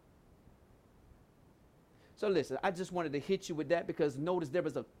 So listen, I just wanted to hit you with that because notice there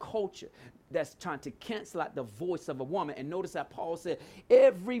is a culture that's trying to cancel out the voice of a woman. And notice that Paul said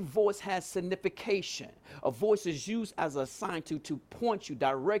every voice has signification. A voice is used as a sign to point you,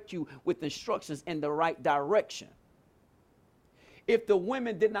 direct you with instructions in the right direction. If the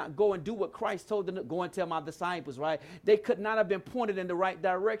women did not go and do what Christ told them to go and tell my disciples, right, they could not have been pointed in the right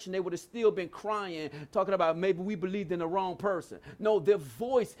direction. They would have still been crying, talking about maybe we believed in the wrong person. No, the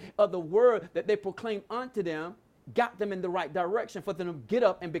voice of the word that they proclaimed unto them got them in the right direction for them to get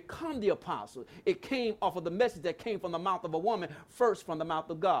up and become the apostle. It came off of the message that came from the mouth of a woman, first from the mouth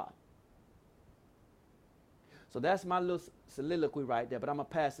of God. So that's my little soliloquy right there, but I'm going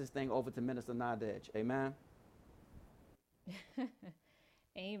to pass this thing over to Minister Nadej. Amen.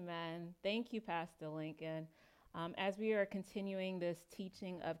 Amen. Thank you, Pastor Lincoln. As we are continuing this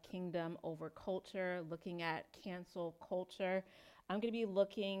teaching of kingdom over culture, looking at cancel culture, I'm going to be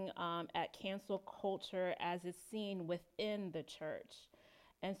looking at cancel culture as it's seen within the church.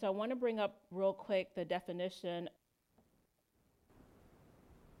 And so I want to bring up real quick the definition.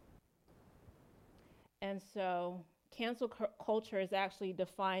 And so cancel culture is actually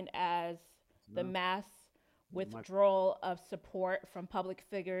defined as the mass withdrawal of support from public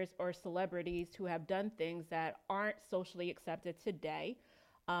figures or celebrities who have done things that aren't socially accepted today.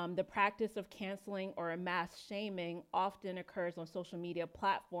 The practice of canceling or mass shaming often occurs on social media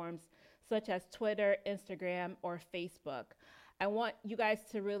platforms such as Twitter, Instagram, or Facebook. I want you guys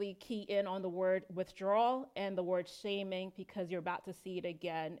to really key in on the word withdrawal and the word shaming because you're about to see it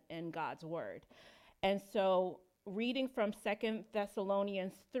again in God's word. And so reading from 2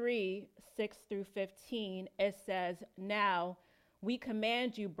 Thessalonians 3, 6 through 15, it says, "Now we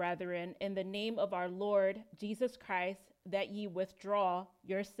command you, brethren, in the name of our Lord Jesus Christ, that ye withdraw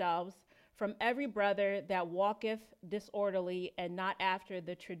yourselves from every brother that walketh disorderly and not after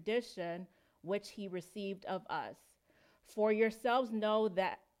the tradition which he received of us. For yourselves know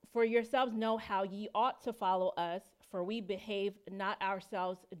how ye ought to follow us, for we behaved not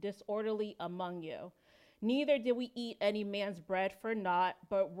ourselves disorderly among you. Neither did we eat any man's bread for naught,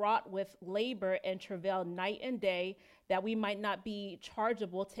 but wrought with labor and travail night and day, that we might not be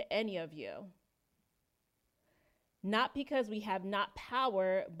chargeable to any of you. Not because we have not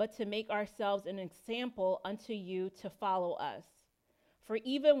power, but to make ourselves an example unto you to follow us. For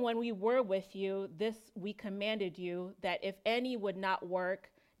even when we were with you, this we commanded you, that if any would not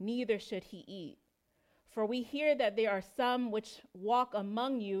work, neither should he eat. For we hear that there are some which walk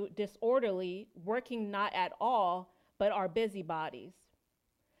among you disorderly, working not at all, but are busybodies.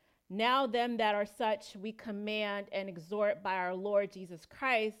 Now them that are such we command and exhort by our Lord Jesus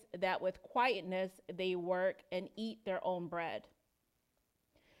Christ, that with quietness they work and eat their own bread.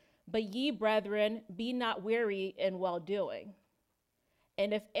 But ye, brethren, be not weary in well-doing.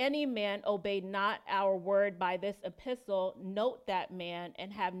 And if any man obey not our word by this epistle, note that man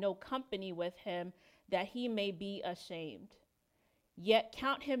and have no company with him, that he may be ashamed. Yet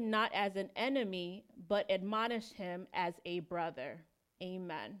count him not as an enemy, but admonish him as a brother."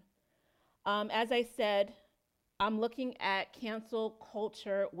 Amen. As I said, I'm looking at cancel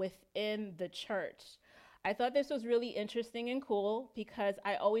culture within the church. I thought this was really interesting and cool because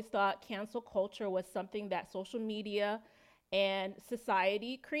I always thought cancel culture was something that social media and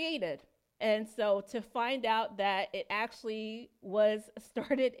society created. And so to find out that it actually was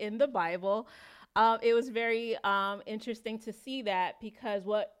started in the Bible, it was very interesting to see that, because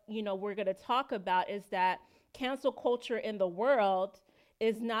what we're going to talk about is that cancel culture in the world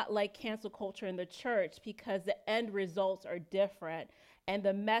is not like cancel culture in the church, because the end results are different and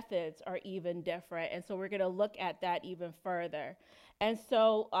the methods are even different. And so we're going to look at that even further. And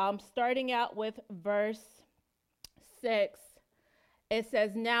so starting out with verse 6, it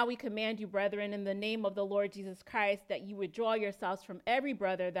says, "Now we command you, brethren, in the name of the Lord Jesus Christ, that you withdraw yourselves from every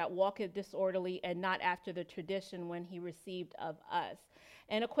brother that walketh disorderly and not after the tradition when he received of us."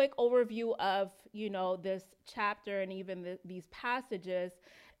 And a quick overview of, this chapter and even these passages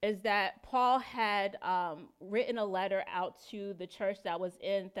is that Paul had written a letter out to the church that was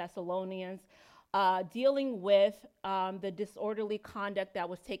in Thessalonians, dealing with the disorderly conduct that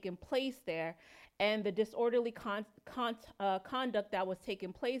was taking place there. And the disorderly conduct that was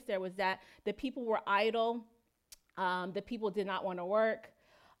taking place there was that the people were idle, the people did not want to work,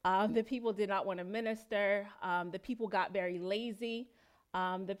 the people did not want to minister, the people got very lazy.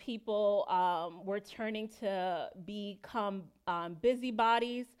 The people were turning to become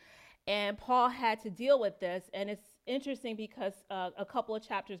busybodies, and Paul had to deal with this. And it's interesting because a couple of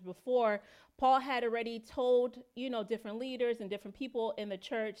chapters before, Paul had already told, different leaders and different people in the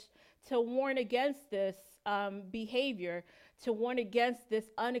church to warn against this behavior, to warn against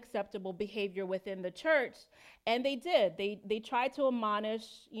this unacceptable behavior within the church. And they did. They tried to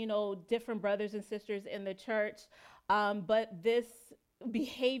admonish, different brothers and sisters in the church, but this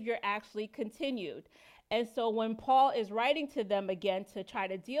behavior actually continued. And so when Paul is writing to them again to try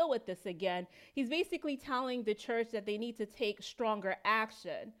to deal with this again, he's basically telling the church that they need to take stronger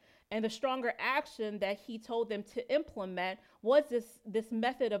action. And the stronger action that he told them to implement was this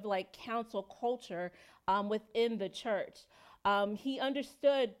method of council culture within the church. He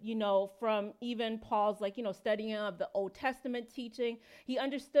understood, from even Paul's studying of the Old Testament teaching, he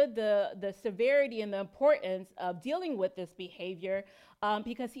understood the severity and the importance of dealing with this behavior,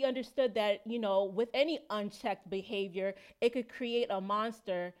 because he understood that, with any unchecked behavior, it could create a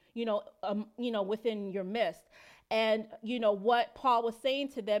monster, within your midst. And, what Paul was saying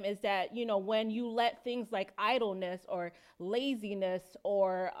to them is that, when you let things like idleness or laziness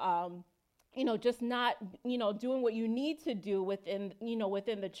or, just not, doing what you need to do within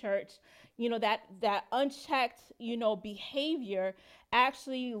the church, that unchecked, behavior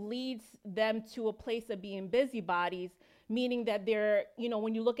actually leads them to a place of being busybodies, meaning that they're,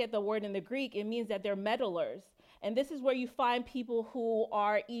 when you look at the word in the Greek, it means that they're meddlers. And this is where you find people who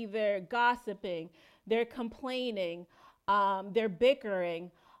are either gossiping, they're complaining, they're bickering,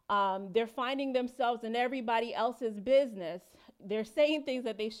 they're finding themselves in everybody else's business. They're saying things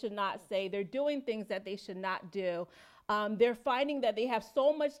that they should not say. They're doing things that they should not do. They're finding that they have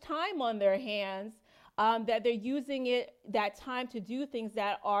so much time on their hands that they're using that time to do things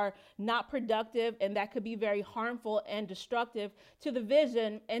that are not productive and that could be very harmful and destructive to the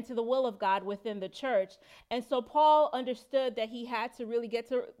vision and to the will of God within the church. And so Paul understood that he had to really get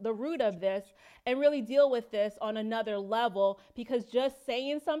to the root of this and really deal with this on another level, because just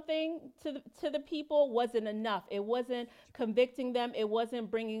saying something to the people wasn't enough. It wasn't convicting them. It wasn't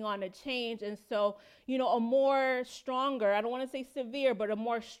bringing on a change. And so, a more stronger, I don't want to say severe, but a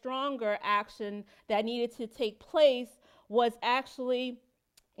more stronger action that needed to take place was actually,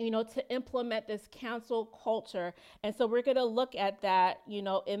 to implement this cancel culture. And so we're going to look at that,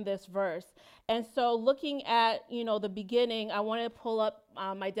 in this verse. And so looking at, the beginning, I want to pull up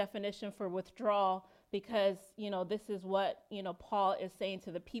my definition for withdrawal, because, this is what, Paul is saying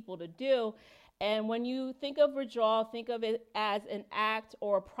to the people to do. And when you think of withdrawal, think of it as an act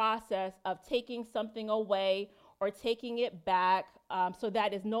or a process of taking something away or taking it back, so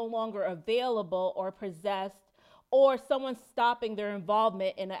that is no longer available or possessed, or someone stopping their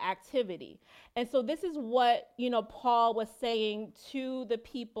involvement in an activity. And so this is what, Paul was saying to the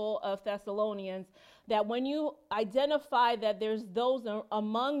people of Thessalonians, that when you identify that there's those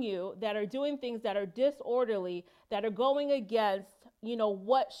among you that are doing things that are disorderly, that are going against,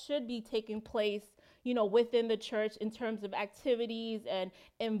 what should be taking place, within the church in terms of activities and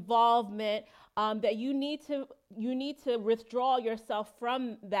involvement, that you need to withdraw yourself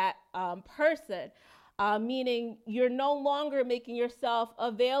from that person. Meaning you're no longer making yourself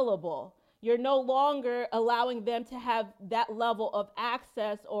available. You're no longer allowing them to have that level of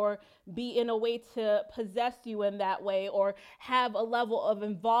access or be in a way to possess you in that way, or have a level of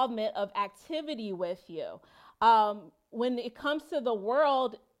involvement of activity with you. When it comes to the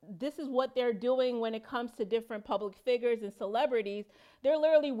world, this is what they're doing when it comes to different public figures and celebrities. They're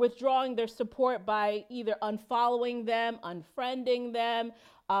literally withdrawing their support by either unfollowing them, unfriending them,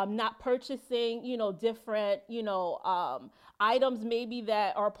 not purchasing, different, items maybe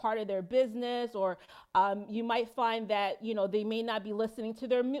that are part of their business, or you might find that, they may not be listening to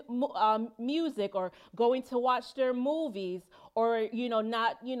their music or going to watch their movies, or,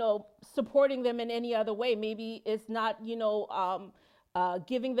 not, supporting them in any other way. Maybe it's not,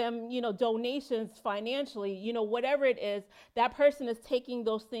 giving them, donations financially, whatever it is, that person is taking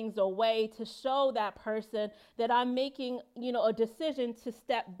those things away to show that person that I'm making, a decision to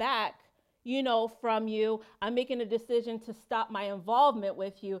step back, from you. I'm making a decision to stop my involvement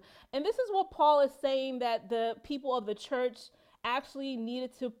with you. And this is what Paul is saying that the people of the church actually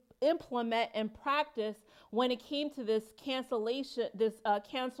needed to implement and practice when it came to this cancellation, this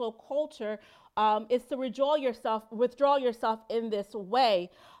cancel culture, is to withdraw yourself in this way.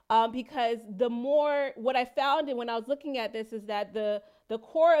 Because what I found, and when I was looking at this, is that the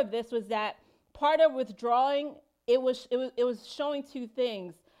core of this was that part of withdrawing, it was showing two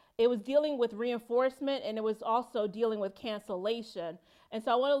things. It was dealing with reinforcement, and it was also dealing with cancellation. And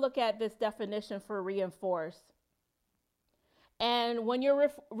so I want to look at this definition for reinforce. And when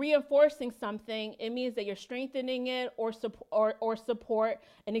you're reinforcing something, it means that you're strengthening it or support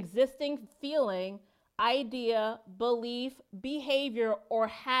an existing feeling, idea, belief, behavior, or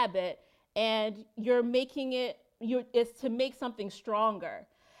habit, and you're making it's to make something stronger.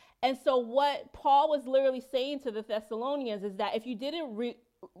 And so what Paul was literally saying to the Thessalonians is that if you didn't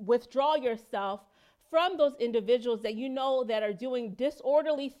withdraw yourself from those individuals that that are doing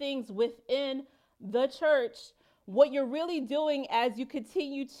disorderly things within the church, what you're really doing as you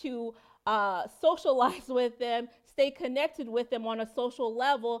continue to socialize with them, stay connected with them on a social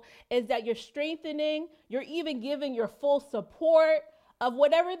level, is that you're strengthening, you're even giving your full support of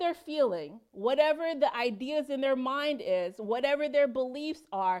whatever they're feeling, whatever the ideas in their mind is, whatever their beliefs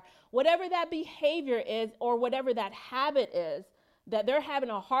are, whatever that behavior is, or whatever that habit is that they're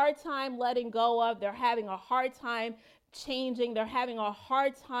having a hard time letting go of, they're having a hard time changing, they're having a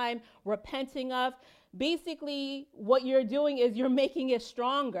hard time repenting of. Basically, what you're doing is you're making it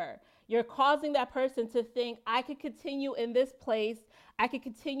stronger. You're causing that person to think, I could continue in this place. I could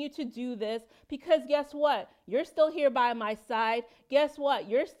continue to do this, because guess what? You're still here by my side. Guess what?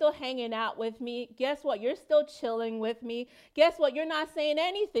 You're still hanging out with me. Guess what? You're still chilling with me. Guess what? You're not saying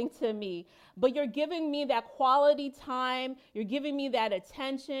anything to me, but you're giving me that quality time. You're giving me that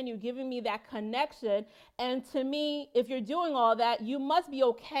attention. You're giving me that connection. And to me, if you're doing all that, you must be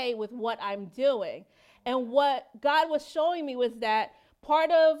okay with what I'm doing. And what God was showing me was that part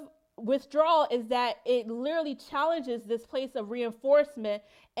of withdrawal is that it literally challenges this place of reinforcement,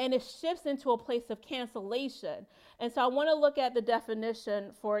 and it shifts into a place of cancellation. And so I want to look at the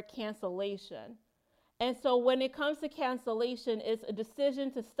definition for cancellation. And so when it comes to cancellation, it's a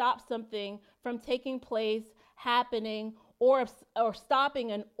decision to stop something from taking place, happening, or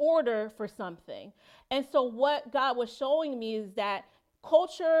stopping an order for something. And so what God was showing me is that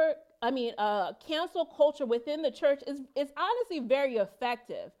cancel culture within the church is honestly very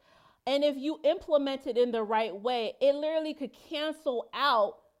effective. And if you implement it in the right way, it literally could cancel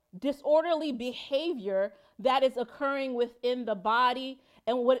out disorderly behavior that is occurring within the body,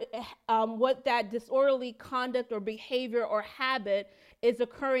 and what that disorderly conduct or behavior or habit is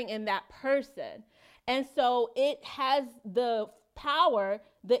occurring in that person. And so it has the power,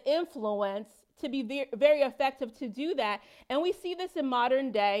 the influence to be very, very effective to do that. And we see this in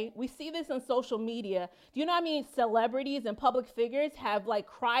modern day. We see this on social media. Do you know what I mean? Celebrities and public figures have like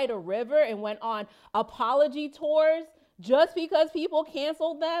cried a river and went on apology tours just because people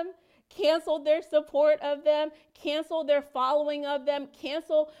canceled them, canceled their support of them, canceled their following of them,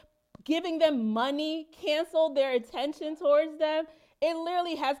 canceled giving them money, canceled their attention towards them. It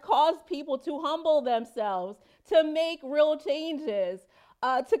literally has caused people to humble themselves, to make real changes,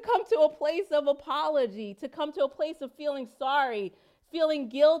 to come to a place of apology, to come to a place of feeling sorry, feeling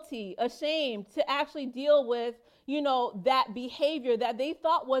guilty, ashamed, to actually deal with, that behavior that they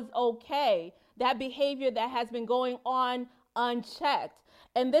thought was okay, that behavior that has been going on unchecked.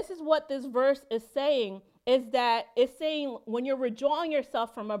 And this is what this verse is saying, is that it's saying when you're withdrawing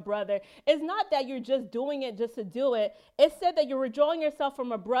yourself from a brother, it's not that you're just doing it just to do it. It said that you're withdrawing yourself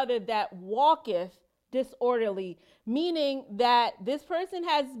from a brother that walketh disorderly, meaning that this person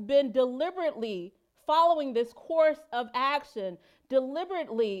has been deliberately following this course of action,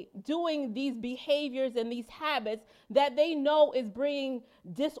 deliberately doing these behaviors and these habits that they know is bringing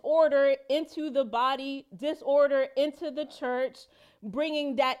disorder into the body, disorder into the church,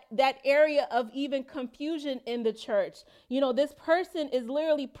 bringing that area of even confusion in the church. This person is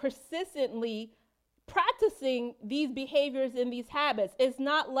literally persistently practicing these behaviors and these habits. It's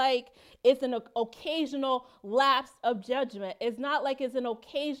not like it's an occasional lapse of judgment. It's not like it's an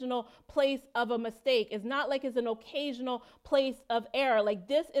occasional place of a mistake. It's not like it's an occasional place of error. Like,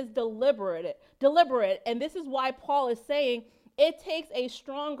 this is deliberate. And this is why Paul is saying it takes a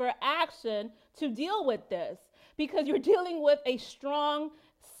stronger action to deal with this, because you're dealing with a strong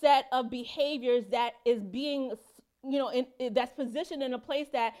set of behaviors that is being, that's positioned in a place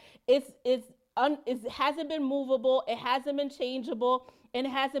that it hasn't been movable, it hasn't been changeable, and it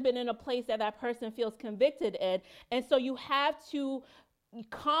hasn't been in a place that person feels convicted in. And so you have to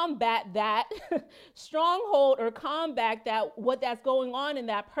combat that stronghold, or combat that's going on in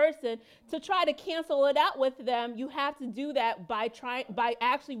that person. To try to cancel it out with them, you have to do that by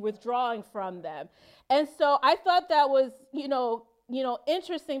actually withdrawing from them. And so I thought that was,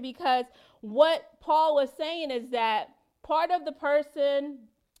 interesting, because what Paul was saying is that part of the person,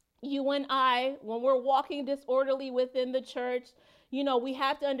 you and I, when we're walking disorderly within the church, we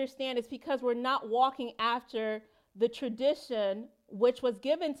have to understand it's because we're not walking after the tradition which was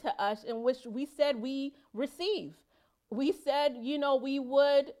given to us and which we said we receive. We said, we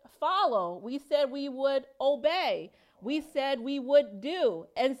would follow. We said we would obey. We said we would do.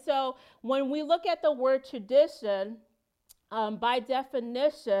 And so when we look at the word tradition, by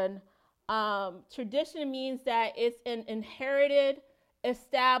definition, tradition means that it's an inherited,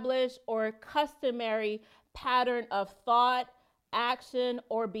 established, or customary pattern of thought, action,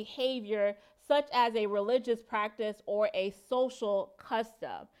 or behavior, such as a religious practice or a social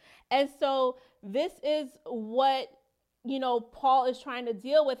custom. And so this is what, Paul is trying to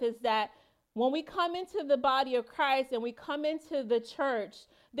deal with, is that when we come into the body of Christ and we come into the church,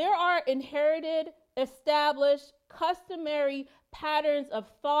 there are inherited, established, customary patterns of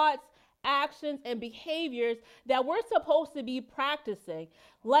thoughts, actions, and behaviors that we're supposed to be practicing.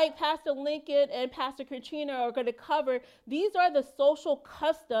 Like Pastor Lincoln and Pastor Katrina are going to cover, these are the social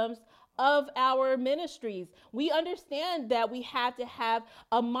customs of our ministries. We understand that we have to have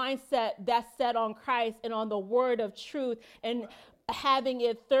a mindset that's set on Christ and on the word of truth, and having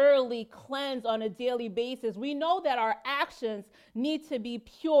it thoroughly cleansed on a daily basis. We know that our actions need to be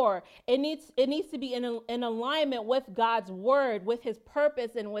pure. It needs to be in alignment with God's word, with his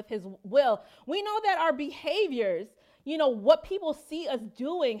purpose, and with his will. We know that our behaviors, what people see us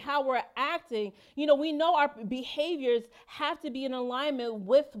doing, how we're acting, we know our behaviors have to be in alignment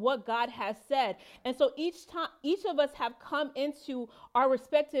with what God has said. And so each of us have come into our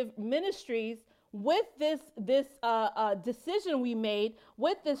respective ministries with this decision we made,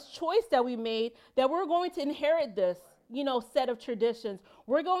 with this choice that we made, that we're going to inherit this, set of traditions.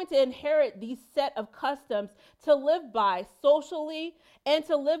 We're going to inherit these set of customs to live by socially and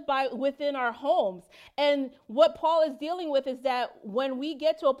to live by within our homes. And what Paul is dealing with is that when we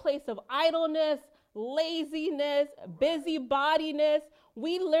get to a place of idleness, laziness, busybodiness,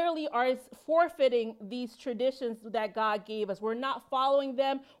 we literally are forfeiting these traditions that God gave us. We're not following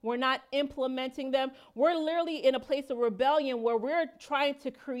them. We're not implementing them. We're literally in a place of rebellion where we're trying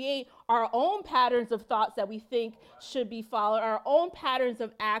to create our own patterns of thoughts that we think should be followed, our own patterns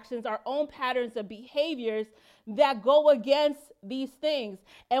of actions, our own patterns of behaviors that go against these things.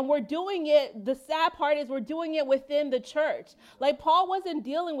 And we're doing it, the sad part is we're doing it within the church. Like Paul wasn't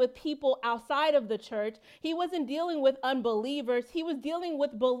dealing with people outside of the church. He wasn't dealing with unbelievers. He was dealing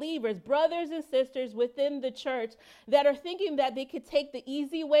with believers, brothers and sisters within the church that are thinking that they could take the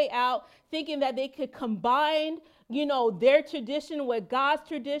easy way out, thinking that they could combine their tradition with God's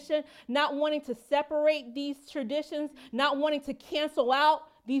tradition, not wanting to separate these traditions, not wanting to cancel out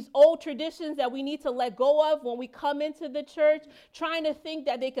these old traditions that we need to let go of when we come into the church, trying to think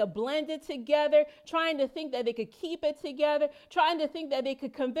that they could blend it together, trying to think that they could keep it together, trying to think that they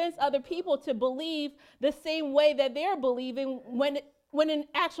could convince other people to believe the same way that they're believing when in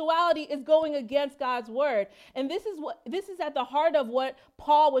actuality is going against God's word. And this is at the heart of what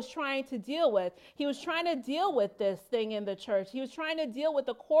Paul was trying to deal with. He was trying to deal with this thing in the church. He was trying to deal with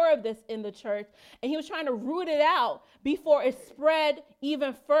the core of this in the church, and he was trying to root it out before it spread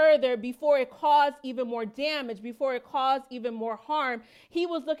even further, before it caused even more damage, before it caused even more harm. He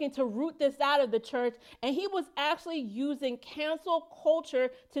was looking to root this out of the church, and he was actually using cancel culture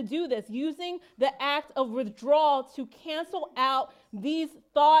to do this, using the act of withdrawal to cancel out these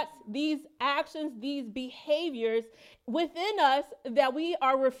thoughts, these actions, these behaviors within us that we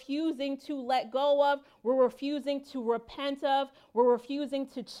are refusing to let go of, we're refusing to repent of, we're refusing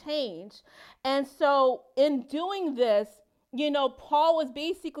to change. And so in doing this, Paul was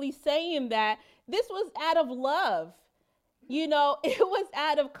basically saying that this was out of love. It was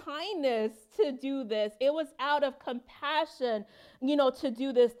out of kindness to do this. It was out of compassion, to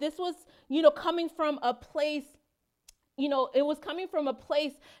do this. This was, coming from a place it was coming from a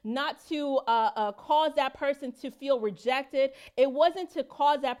place not to cause that person to feel rejected. It wasn't to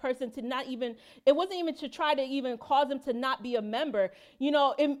cause that person to it wasn't even to try to even cause them to not be a member.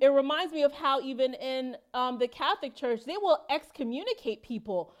 It reminds me of how even in the Catholic Church, they will excommunicate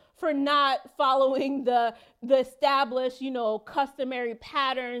people for not following the established, customary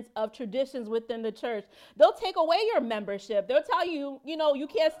patterns of traditions within the church. They'll take away your membership. They'll tell you, you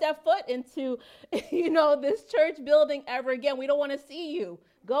can't step foot into, this church building ever again. We don't want to see you.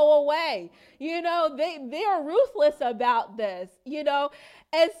 Go away. They are ruthless about this,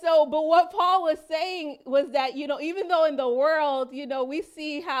 And so, but what Paul was saying was that, even though in the world, we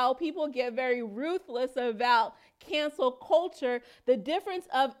see how people get very ruthless about cancel culture, the difference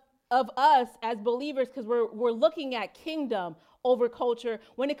of us as believers, because we're looking at kingdom over culture.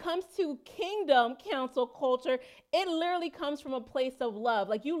 When it comes to kingdom cancel culture, it literally comes from a place of love.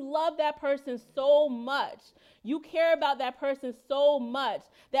 Like you love that person so much. You care about that person so much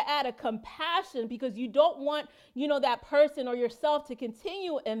that out of compassion, because you don't want, that person or yourself to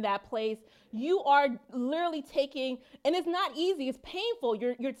continue in that place, you are literally taking, and it's not easy, it's painful.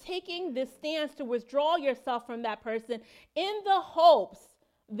 You're taking this stance to withdraw yourself from that person in the hopes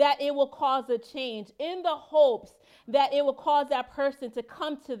that it will cause a change, in the hopes that it will cause that person to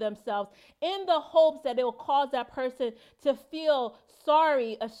come to themselves, in the hopes that it will cause that person to feel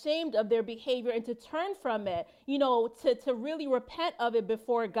sorry, ashamed of their behavior, and to turn from it, to really repent of it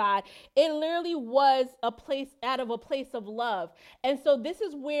before God. It literally was out of a place of love. And so this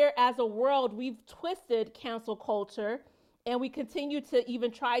is where, as a world, we've twisted cancel culture. And we continue to even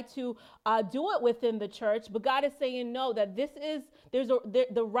try to do it within the church. But God is saying, no, that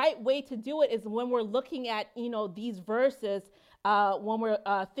the right way to do it is when we're looking at, these verses, when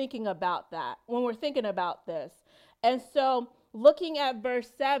we're thinking about that, when we're thinking about this. And so looking at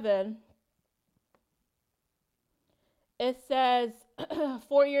verse 7, it says,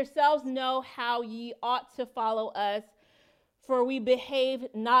 for yourselves know how ye ought to follow us, for we behave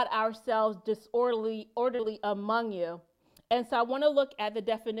not ourselves disorderly among you. And so I want to look at the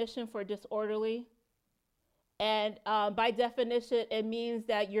definition for disorderly. And by definition, it means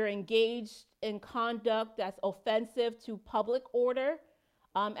that you're engaged in conduct that's offensive to public order,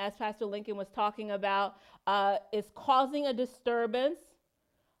 as Pastor Lincoln was talking about, is causing a disturbance,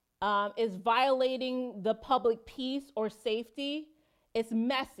 is violating the public peace or safety, it's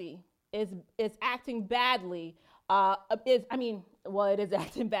messy, is acting badly, it is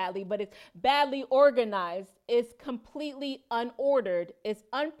acting badly, but it's badly organized, it's completely unordered, it's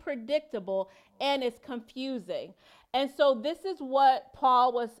unpredictable, and it's confusing. And so this is what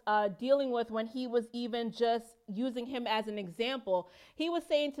Paul was dealing with when he was even just using him as an example. He was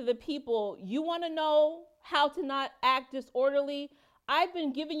saying to the people, you want to know how to not act disorderly? I've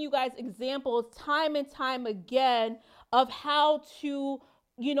been giving you guys examples time and time again of how to,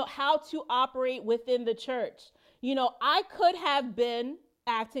 how to operate within the church. I could have been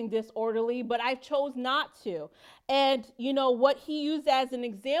acting disorderly, but I chose not to. And, what he used as an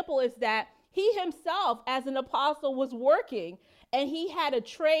example is that he himself, as an apostle, was working, and he had a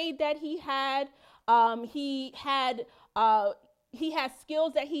trade that he had. He had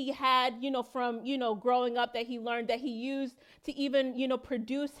skills that he had, from, growing up, that he learned, that he used to even,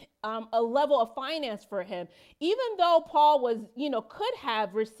 produce a level of finance for him. Even though Paul was, could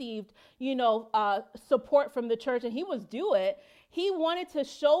have received, support from the church, and he was due it, he wanted to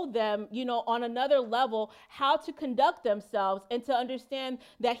show them, on another level, how to conduct themselves, and to understand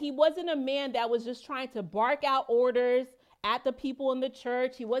that he wasn't a man that was just trying to bark out orders at the people in the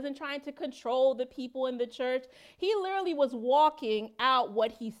church. He wasn't trying to control the people in the church. He literally was walking out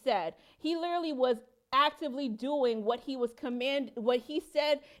what he said. He literally was actively doing what he was what he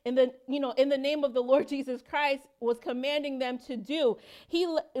said in the name of the Lord Jesus Christ, was commanding them to do. He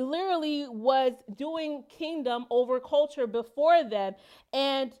literally was doing kingdom over culture before them.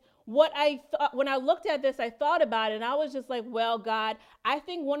 And what I thought, when I looked at this, I thought about it, and I was just like, well, God, I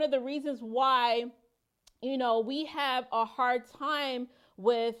think one of the reasons why we have a hard time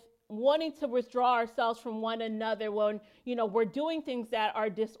with wanting to withdraw ourselves from one another when, we're doing things that are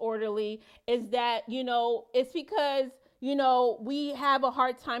disorderly, is that, it's because, we have a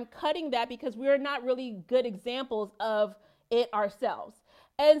hard time cutting that, because we're not really good examples of it ourselves.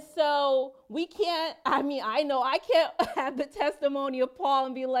 And so I know I can't have the testimony of Paul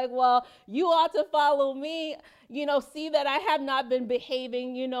and be like, well, you ought to follow me, see that I have not been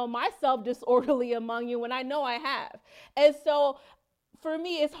behaving, myself disorderly among you, when I know I have. And so for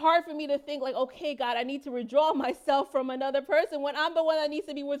me, it's hard for me to think like, okay, God, I need to withdraw myself from another person when I'm the one that needs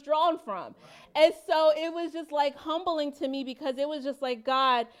to be withdrawn from. And so it was just like humbling to me, because it was just like,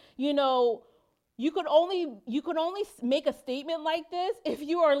 God, you could only make a statement like this if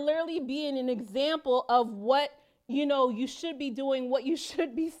you are literally being an example of what, you should be doing, what you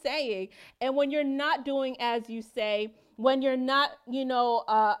should be saying. And when you're not doing as you say, when you're not,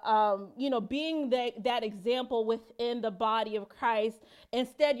 being that example within the body of Christ,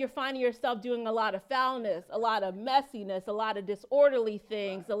 instead you're finding yourself doing a lot of foulness, a lot of messiness, a lot of disorderly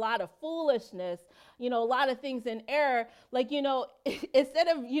things, a lot of foolishness, a lot of things in error. Like, instead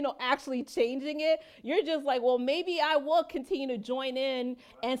of, actually changing it, you're just like, well, maybe I will continue to join in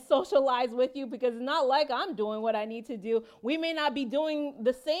and socialize with you, because it's not like I'm doing what I need to do. We may not be doing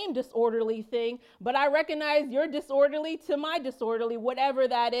the same disorderly thing, but I recognize you're disorderly to my disorderly, whatever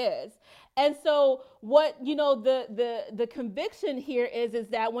that is. And so what, the conviction here is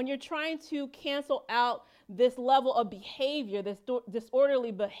that when you're trying to cancel out this level of behavior, this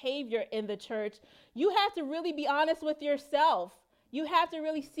disorderly behavior in the church, you have to really be honest with yourself. You have to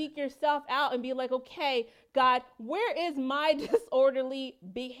really seek yourself out and be like, okay, God, where is my disorderly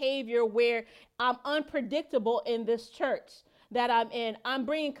behavior where I'm unpredictable in this church that I'm in? I'm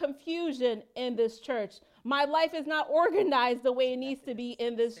bringing confusion in this church. My life is not organized the way it needs to be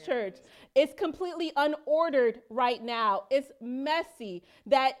in this church. It's completely unordered right now. It's messy.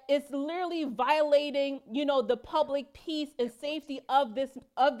 That it's literally violating, the public peace and safety of this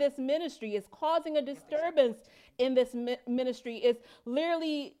ministry. It's causing a disturbance in this ministry. It's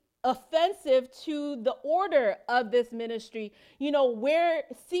literally offensive to the order of this ministry.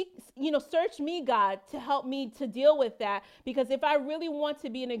 Search me, God, to help me to deal with that. Because if I really want to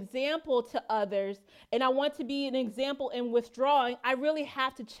be an example to others, and I want to be an example in withdrawing, I really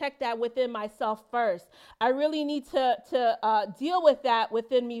have to check that within myself first. I really need to deal with that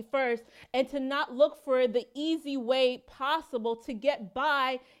within me first, and to not look for the easy way possible to get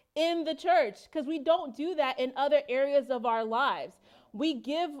by in the church, because we don't do that in other areas of our lives. We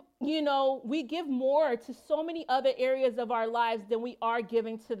give more to so many other areas of our lives than we are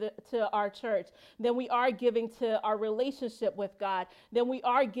giving to our church, than we are giving to our relationship with God, than we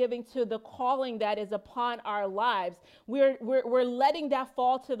are giving to the calling that is upon our lives. We're letting that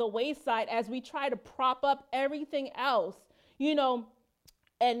fall to the wayside as we try to prop up everything else,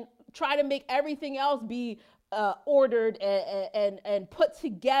 and try to make everything else be ordered and put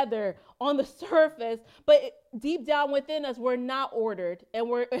together on the surface, but deep down within us, we're not ordered, and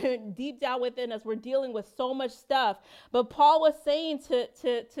we're deep down within us, we're dealing with so much stuff. But Paul was saying to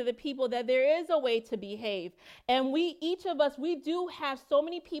the people that there is a way to behave, and each of us, we do have so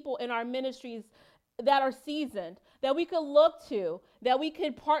many people in our ministries that are seasoned, that we could look to, that we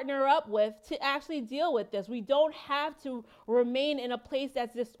could partner up with to actually deal with this. We don't have to remain in a place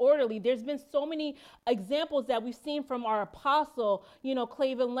that's disorderly. There's been so many examples that we've seen from our apostle,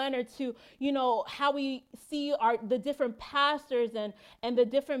 Clavin Leonard, to, how we see the different pastors and the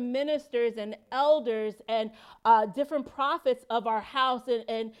different ministers and elders and different prophets of our house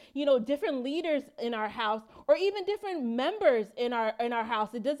and different leaders in our house, or even different members in our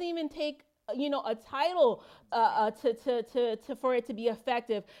house. It doesn't even take a title for it to be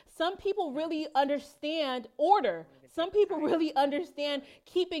effective. Some people really understand order. Some people really understand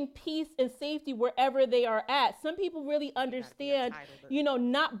keeping peace and safety wherever they are at. Some people really understand,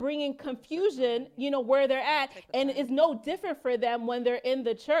 not bringing confusion, where they're at, and it's no different for them when they're in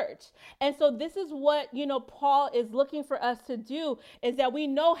the church. And so this is what, Paul is looking for us to do, is that we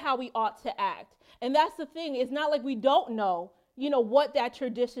know how we ought to act. And that's the thing. It's not like we don't know what that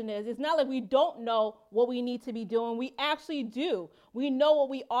tradition is. It's not like we don't know what we need to be doing. We actually do. We know what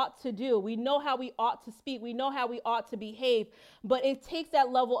we ought to do. We know how we ought to speak. We know how we ought to behave. But it takes that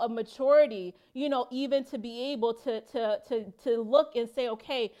level of maturity, even to be able to look and say,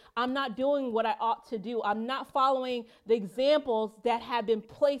 okay, I'm not doing what I ought to do. I'm not following the examples that have been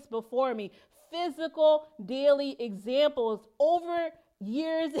placed before me. Physical, daily examples over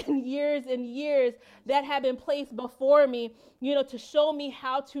years and years and years that have been placed before me, to show me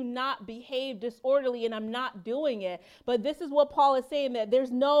how to not behave disorderly, and I'm not doing it. But this is what Paul is saying, that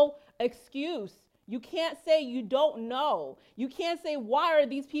there's no excuse. You can't say you don't know. You can't say, why are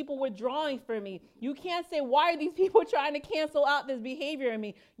these people withdrawing from me? You can't say, why are these people trying to cancel out this behavior in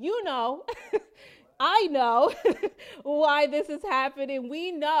me? You know. I know why this is happening.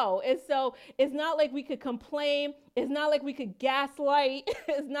 We know. And so it's not like we could complain. It's not like we could gaslight.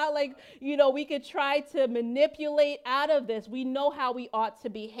 It's not like, we could try to manipulate out of this. We know how we ought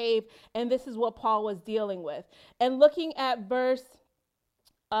to behave. And this is what Paul was dealing with. And looking at verse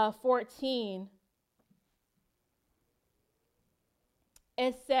 14,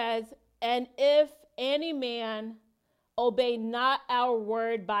 it says, and if any man obey not our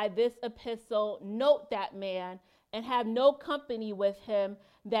word by this epistle, note that man, and have no company with him,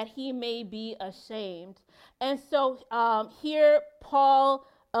 that he may be ashamed. And so here Paul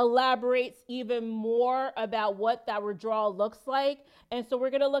elaborates even more about what that withdrawal looks like. And so we're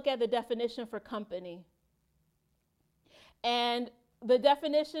going to look at the definition for company. And the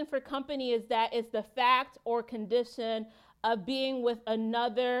definition for company is that it's the fact or condition of being with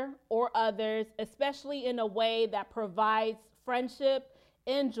another or others, especially in a way that provides friendship,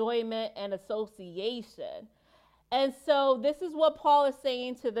 enjoyment, and association. And so this is what Paul is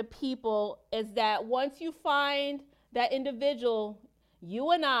saying to the people, is that once you find that individual,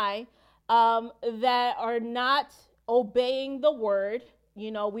 you and I, that are not obeying the word,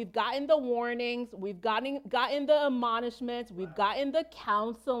 we've gotten the warnings, we've gotten the admonishments, we've gotten the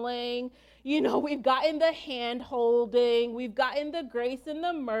counseling, we've gotten the hand holding, we've gotten the grace and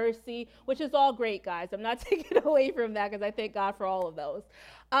the mercy, which is all great, guys. I'm not taking away from that, because I thank God for all of those.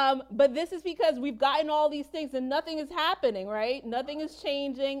 But this is because we've gotten all these things and nothing is happening, right? Nothing is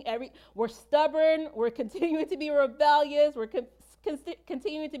changing. We're stubborn. We're continuing to be rebellious. We're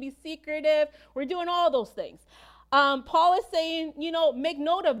continuing to be secretive. We're doing all those things. Paul is saying, make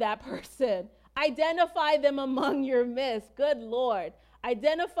note of that person. Identify them among your midst. Good Lord.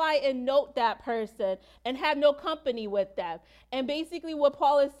 Identify and note that person and have no company with them. And basically what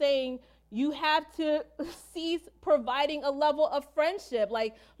Paul is saying, you have to cease providing a level of friendship.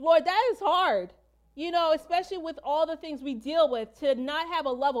 Like, Lord, that is hard. Especially with all the things we deal with, to not have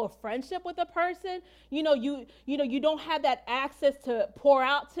a level of friendship with a person, you don't have that access to pour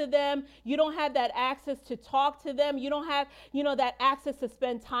out to them. You don't have that access to talk to them. You don't have, that access to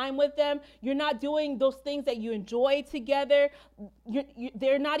spend time with them. You're not doing those things that you enjoy together.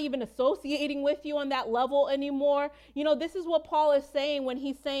 They're not even associating with you on that level anymore. This is what Paul is saying when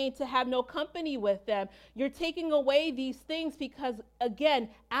he's saying to have no company with them. You're taking away these things because, again,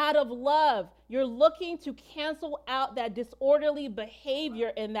 out of love, you're looking to cancel out that disorderly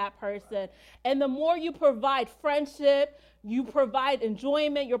behavior in that person. And the more you provide friendship, you provide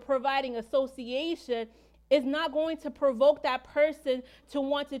enjoyment, you're providing association, is not going to provoke that person to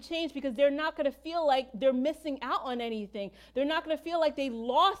want to change, because they're not going to feel like they're missing out on anything. They're not going to feel like they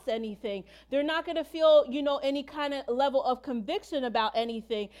lost anything. They're not going to feel, any kind of level of conviction about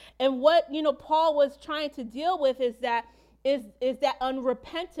anything. And what, Paul was trying to deal with is that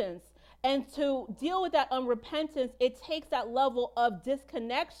unrepentance. And to deal with that unrepentance, it takes that level of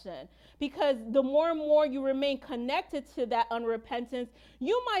disconnection, because the more and more you remain connected to that unrepentance,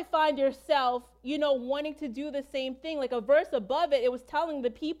 you might find yourself, wanting to do the same thing. Like a verse above it, it was telling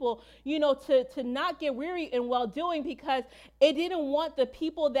the people, to not get weary in well doing, because it didn't want the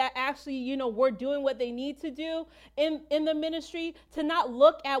people that actually, were doing what they need to do in the ministry to not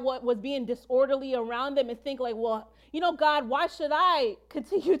look at what was being disorderly around them and think like, well, God, why should I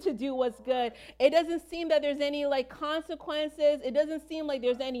continue to do what's good? It doesn't seem that there's any like consequences. It doesn't seem like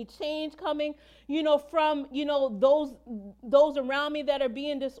there's any change coming, from, those around me that are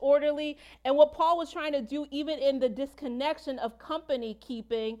being disorderly. And what Paul was trying to do, even in the disconnection of company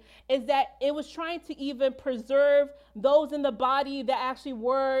keeping, is that it was trying to even preserve those in the body that actually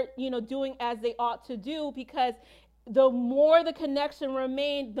were, doing as they ought to do, because the more the connection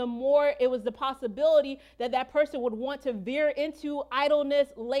remained, the more it was the possibility that that person would want to veer into idleness,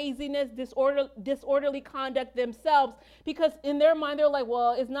 laziness, disorderly conduct themselves, because in their mind, they're like,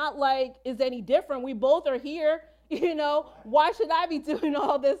 well, it's not like it's any different. We both are here. Why should I be doing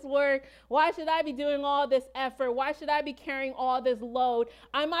all this work? Why should I be doing all this effort? Why should I be carrying all this load?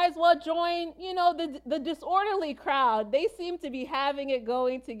 I might as well join, the disorderly crowd. They seem to be having it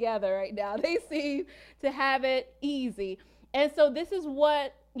going together right now. They seem to have it easy. And so this is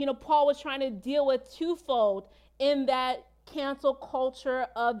what, Paul was trying to deal with twofold in that cancel culture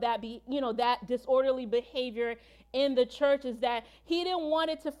of that, that disorderly behavior in the church, is that he didn't want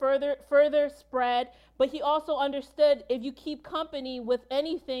it to further spread, but he also understood if you keep company with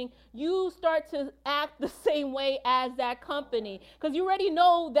anything, you start to act the same way as that company, because you already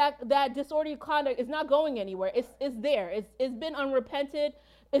know that disorderly conduct is not going anywhere. It's there. It's been unrepented.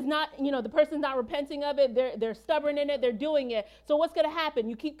 It's not, the person's not repenting of it. They're stubborn in it. They're doing it. So what's going to happen?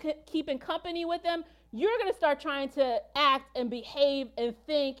 You keeping company with them, you're going to start trying to act and behave and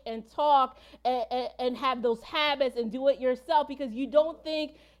think and talk and have those habits and do it yourself, because you don't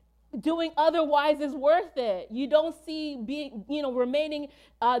think doing otherwise is worth it. You don't see being, remaining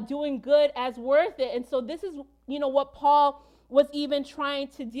doing good as worth it. And so this is, what Paul was even trying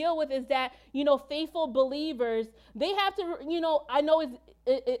to deal with, is that, faithful believers, they have to,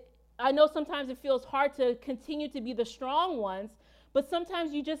 I know sometimes it feels hard to continue to be the strong ones, but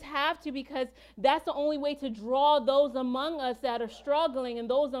sometimes you just have to, because that's the only way to draw those among us that are struggling and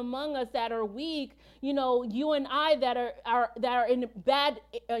those among us that are weak, you and I that are in bad,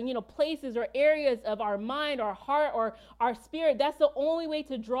 places or areas of our mind, our heart, or our spirit. That's the only way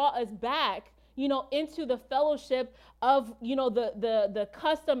to draw us back, into the fellowship of, the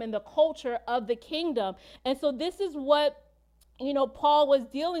custom and the culture of the kingdom. And so this is what Paul was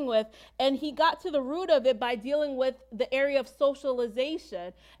dealing with, and he got to the root of it by dealing with the area of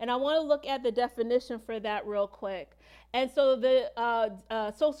socialization. And I want to look at the definition for that real quick. And so the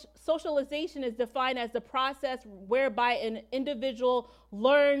socialization is defined as the process whereby an individual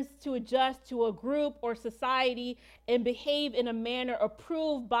learns to adjust to a group or society and behave in a manner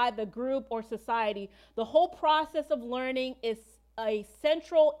approved by the group or society. The whole process of learning is a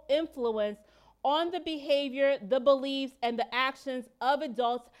central influence on the behavior, the beliefs, and the actions of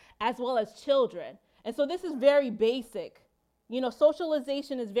adults as well as children. And so this is very basic.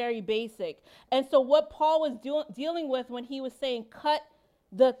 Socialization is very basic. And so what Paul was dealing with when he was saying cut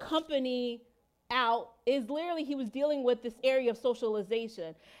the company out is literally he was dealing with this area of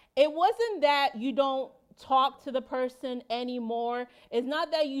socialization. It wasn't that you don't talk to the person anymore. It's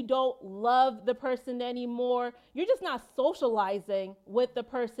not that you don't love the person anymore. You're just not socializing with the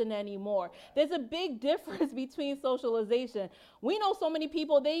person anymore. There's a big difference between socialization. We know so many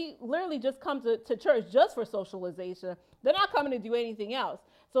people, they literally just come to church just for socialization. They're not coming to do anything else.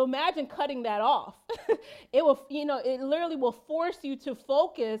 So imagine cutting that off. It will, it literally will force you to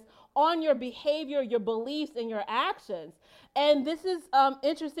focus on your behavior, your beliefs, and your actions. And this is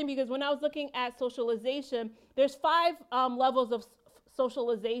interesting because when I was looking at socialization, there's 5 levels of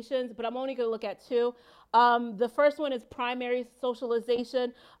socializations, but I'm only going to look at 2. The first one is primary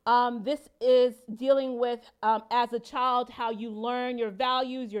socialization. This is dealing with, as a child, how you learn your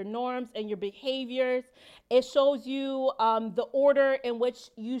values, your norms, and your behaviors. It shows you the order in which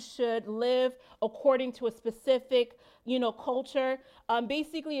you should live according to a specific, culture.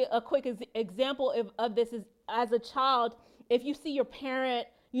 Basically, a quick example of this is, as a child, if you see your parent,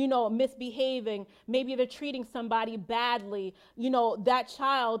 misbehaving, maybe they're treating somebody badly, that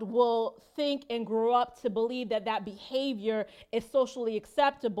child will think and grow up to believe that behavior is socially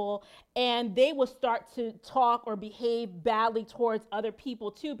acceptable, and they will start to talk or behave badly towards other people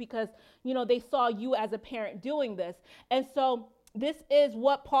too, because, they saw you as a parent doing this. And so this is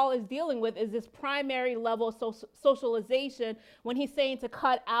what Paul is dealing with, is this primary level of socialization when he's saying to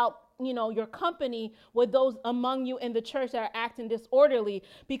cut out your company with those among you in the church that are acting disorderly.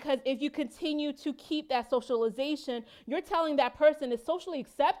 Because if you continue to keep that socialization, you're telling that person it's socially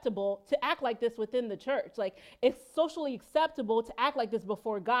acceptable to act like this within the church. Like, it's socially acceptable to act like this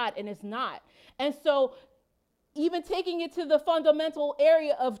before God, and it's not. And so even taking it to the fundamental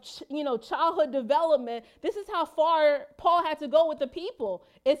area of, childhood development, this is how far Paul had to go with the people.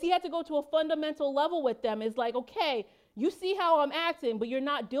 He had to go to a fundamental level with them. It's like, okay, you see how I'm acting, but you're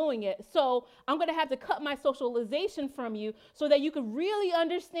not doing it. So I'm going to have to cut my socialization from you so that you could really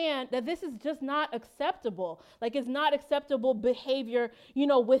understand that this is just not acceptable. Like, it's not acceptable behavior,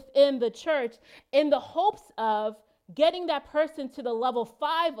 within the church, in the hopes of getting that person to the level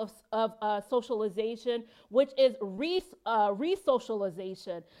 5 of socialization, which is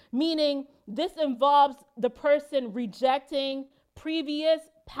re-socialization, meaning this involves the person rejecting previous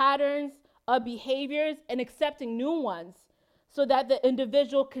patterns of behaviors and accepting new ones so that the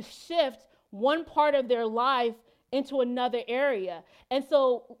individual could shift one part of their life into another area. And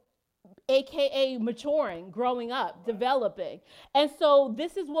so, AKA maturing, growing up, developing. And so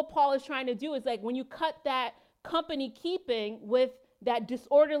this is what Paul is trying to do, is like, when you cut that company keeping with that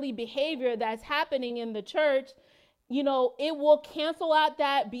disorderly behavior that's happening in the church, it will cancel out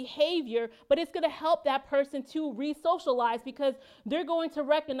that behavior, but it's going to help that person to re-socialize, because they're going to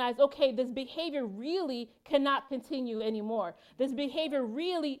recognize, okay, this behavior really cannot continue anymore. This behavior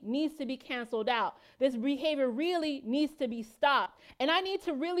really needs to be canceled out. This behavior really needs to be stopped. And I need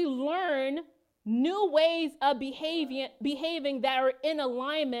to really learn new ways of behaving that are in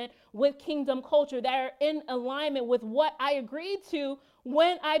alignment with kingdom culture, that are in alignment with what I agreed to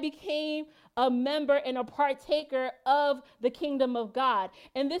when I became a member and a partaker of the kingdom of God.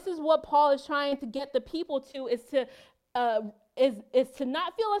 And this is what Paul is trying to get the people to, is to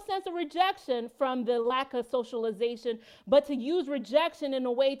not feel a sense of rejection from the lack of socialization, but to use rejection in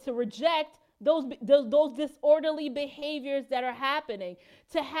a way to reject those disorderly behaviors that are happening,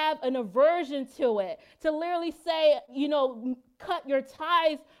 to have an aversion to it, to literally say, cut your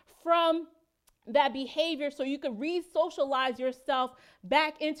ties from that behavior so you can re-socialize yourself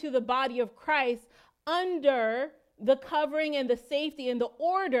back into the body of Christ under the covering and the safety and the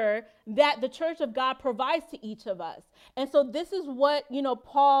order that the church of God provides to each of us. And so this is what,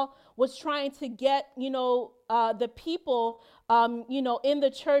 Paul was trying to get, the people, in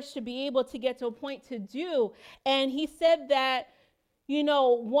the church to be able to get to a point to do. And he said that,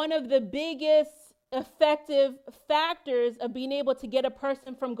 one of the biggest effective factors of being able to get a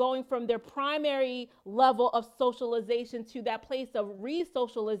person from going from their primary level of socialization to that place of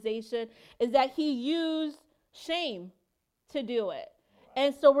re-socialization is that he used shame to do it.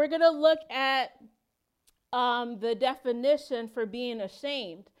 And so we're going to look at the definition for being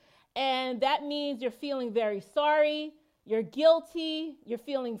ashamed. And that means you're feeling very sorry, you're guilty, you're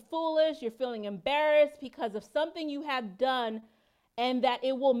feeling foolish, you're feeling embarrassed because of something you have done, and that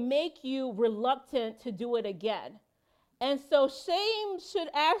it will make you reluctant to do it again. And so shame should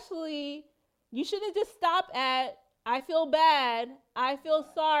actually, you shouldn't just stop at, I feel bad, I feel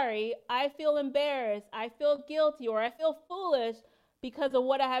sorry, I feel embarrassed, I feel guilty, or I feel foolish because of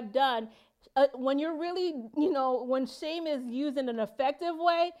what I have done. When you're really, when shame is used in an effective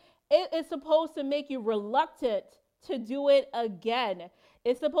way, it is supposed to make you reluctant to do it again.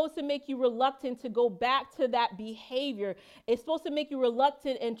 It's supposed to make you reluctant to go back to that behavior. It's supposed to make you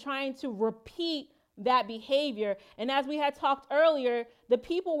reluctant in trying to repeat that behavior. And as we had talked earlier, the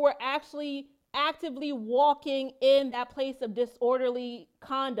people were actually actively walking in that place of disorderly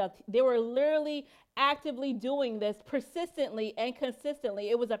conduct. They were literally actively doing this persistently and consistently.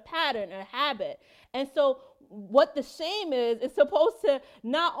 It was a pattern, a habit. And so what the shame is, it's supposed to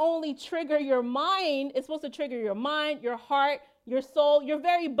not only trigger your mind, it's supposed to trigger your mind, your heart, your soul, your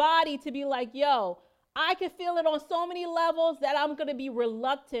very body to be like, yo, I can feel it on so many levels that I'm going to be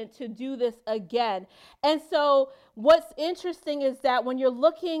reluctant to do this again. And so what's interesting is that when you're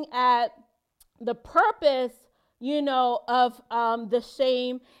looking at the purpose, of the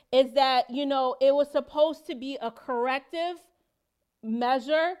shame, is that, it was supposed to be a corrective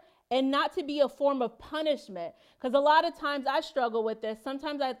measure and not to be a form of punishment. Because a lot of times I struggle with this.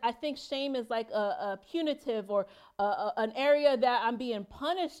 Sometimes I think shame is like a punitive or an area that I'm being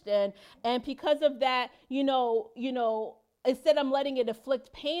punished in. And because of that, instead I'm letting it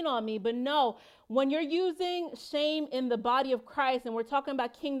inflict pain on me. But no, when you're using shame in the body of Christ, and we're talking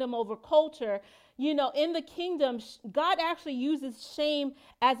about kingdom over culture, in the kingdom, God actually uses shame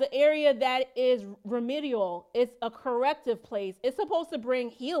as an area that is remedial. It's a corrective place. It's supposed to bring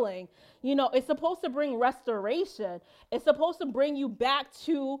healing. It's supposed to bring restoration. It's supposed to bring you back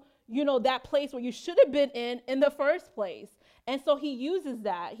to, that place where you should have been in the first place. And so he uses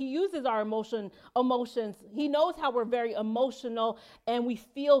that. He uses our emotions. He knows how we're very emotional and we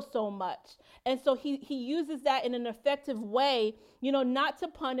feel so much. And so he uses that in an effective way, not to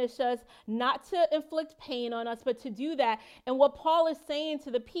punish us, not to inflict pain on us, but to do that. And what Paul is saying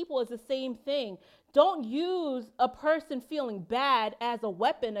to the people is the same thing. Don't use a person feeling bad as a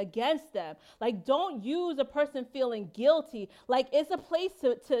weapon against them. Like, don't use a person feeling guilty. Like, it's a place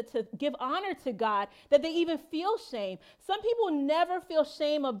to give honor to God that they even feel shame. Some people never feel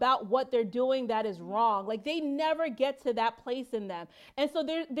shame about what they're doing that is wrong. Like, they never get to that place in them. And so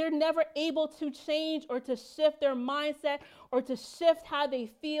they're never able to change or to shift their mindset or to shift how they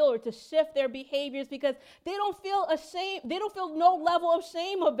feel or to shift their behaviors because they don't feel ashamed. They don't feel no level of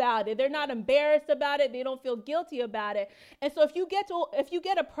shame about it. They're not embarrassed about it. They don't feel guilty about it. And so if you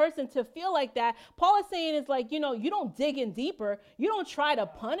get a person to feel like that, Paul is saying is like, you don't dig in deeper. You don't try to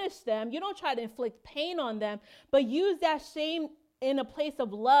punish them. You don't try to inflict pain on them, but use that shame in a place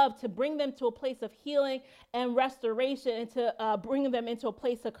of love to bring them to a place of healing and restoration and to bring them into a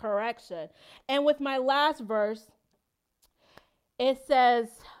place of correction. And with my last verse, it says,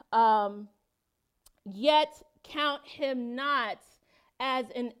 yet count him not as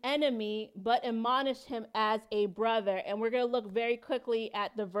an enemy, but admonish him as a brother. And we're going to look very quickly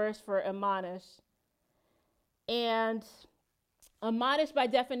at the verse for admonish. And admonish by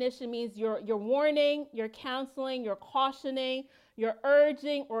definition means you're warning, you're counseling, you're cautioning, you're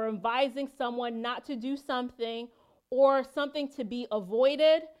urging or advising someone not to do something or something to be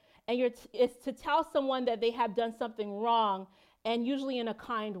avoided. And it's to tell someone that they have done something wrong, and usually in a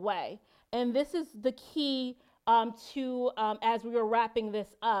kind way. And this is the key to as we were wrapping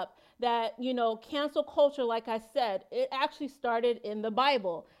this up, that, cancel culture, like I said, it actually started in the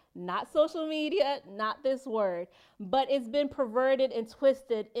Bible. Not social media, not this word, but it's been perverted and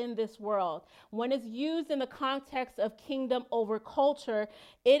twisted in this world. When it's used in the context of kingdom over culture,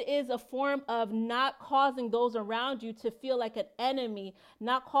 it is a form of not causing those around you to feel like an enemy,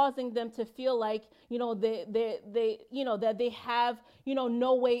 not causing them to feel like, that they have,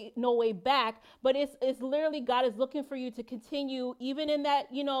 no way back. But it's literally God is looking for you to continue, even in that,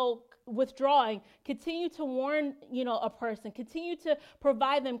 withdrawing, continue to warn, a person, continue to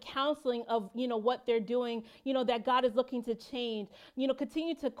provide them counseling of, what they're doing, that God is looking to change,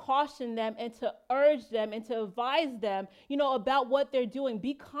 continue to caution them and to urge them and to advise them, about what they're doing.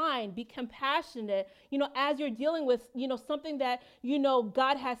 Be kind, be compassionate, as you're dealing with, something that,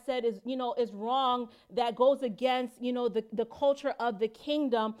 God has said is wrong, that goes against, the culture of the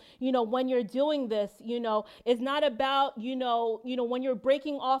kingdom, when you're doing this, it's not about, when you're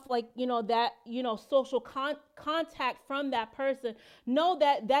breaking off, like, that, social contact from that person, know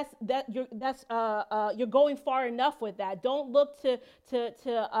that you're going far enough with that. Don't look to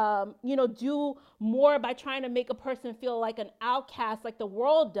do more by trying to make a person feel like an outcast, like the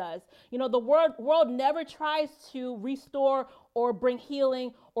world does. The world never tries to restore or bring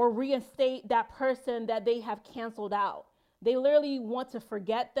healing or reinstate that person that they have canceled out. They literally want to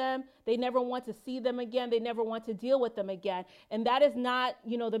forget them. They never want to see them again. They never want to deal with them again. And that is not,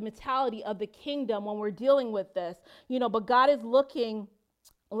 the mentality of the kingdom when we're dealing with this, but God is looking,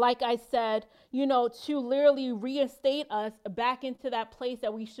 like I said, to literally reinstate us back into that place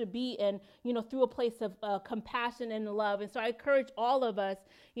that we should be in, through a place of compassion and love. And so I encourage all of us,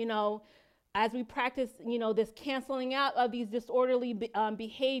 as we practice, this canceling out of these disorderly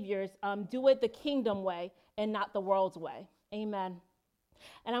behaviors, do it the kingdom way and not the world's way. Amen.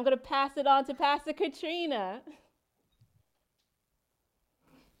 And I'm going to pass it on to Pastor Katrina.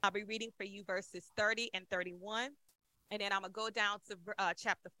 I'll be reading for you verses 30 and 31. And then I'm going to go down to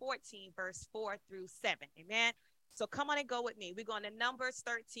chapter 14, verse 4 through 7. Amen. So come on and go with me. We're going to Numbers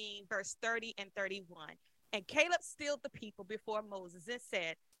 13, verse 30 and 31. And Caleb stilled the people before Moses and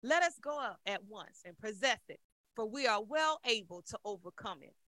said, let us go up at once and possess it, for we are well able to overcome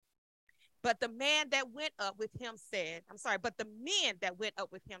it. But the men that went up with him said,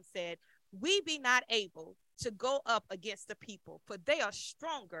 we be not able to go up against the people, for they are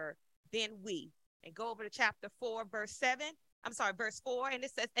stronger than we. And go over to chapter 4, verse 4. And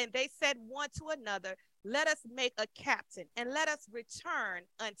it says, and they said one to another, let us make a captain and let us return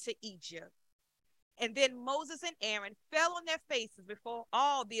unto Egypt. And then Moses and Aaron fell on their faces before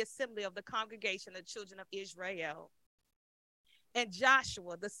all the assembly of the congregation of the children of Israel. And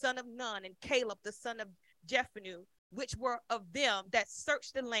Joshua, the son of Nun, and Caleb, the son of Jephunneh, which were of them that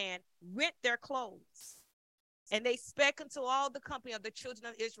searched the land, rent their clothes. And they spake unto all the company of the children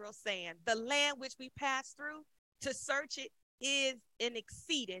of Israel, saying, the land which we passed through to search it is an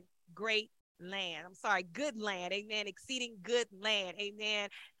exceeding great land. I'm sorry, good land. Amen. Exceeding good land. Amen.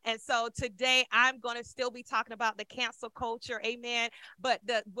 And so today I'm going to still be talking about the cancel culture. Amen. But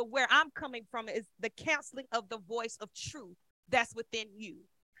where I'm coming from is the canceling of the voice of truth that's within you.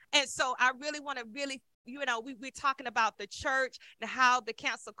 And so I really want to we're talking about the church and how the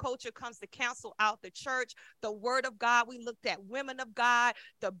cancel culture comes to cancel out the church, the word of God. We looked at women of God,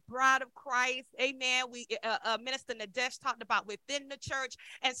 the bride of Christ. Amen. We Minister Nadesh talked about within the church.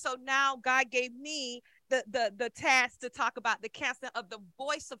 And so now God gave me the task to talk about the canceling of the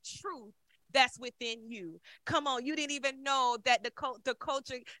voice of truth that's within you. Come on, you didn't even know that the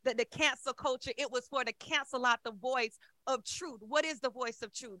culture, that the cancel culture, it was for to cancel out the voice of truth. What is the voice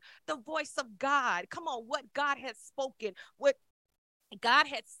of truth? The voice of God. Come on, what God has spoken, what God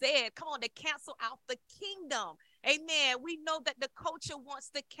had said. Come on, to cancel out the kingdom. Amen. We know that the culture wants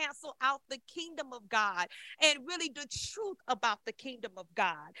to cancel out the kingdom of God and really the truth about the kingdom of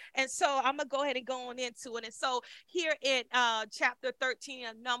God. And so I'm going to go ahead and go on into it. And so here in chapter 13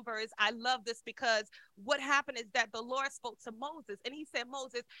 of Numbers, I love this because what happened is that the Lord spoke to Moses, and he said,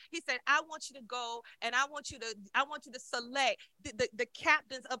 Moses, he said, I want you to go and I want you to select the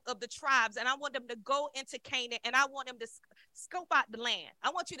captains of the tribes, and I want them to go into Canaan, and I want them to scope out the land.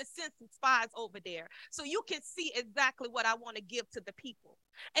 I want you to send some spies over there so you can see exactly what I want to give to the people.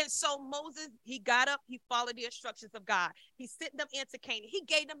 And so Moses, he got up, he followed the instructions of God. He sent them into Canaan. He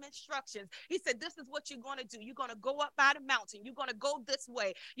gave them instructions. He said, this is what you're going to do. You're going to go up by the mountain. You're going to go this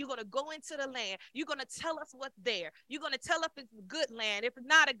way. You're going to go into the land. You're going to tell us what's there. You're going to tell us if it's a good land, if it's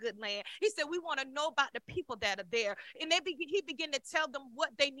not a good land. He said, we want to know about the people that are there. And he began to tell them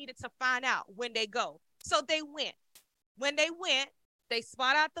what they needed to find out when they go. So they went. When they went, they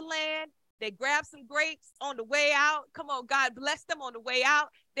spot out the land. They grabbed some grapes on the way out. Come on, God blessed them on the way out.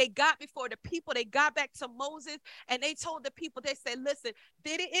 They got before the people. They got back to Moses, and they told the people, they said, listen,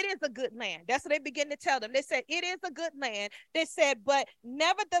 it is a good land. That's what they began to tell them. They said, it is a good land. They said, but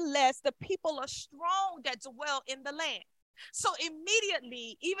nevertheless, the people are strong that dwell in the land. So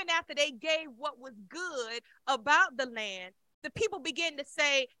immediately, even after they gave what was good about the land, the people began to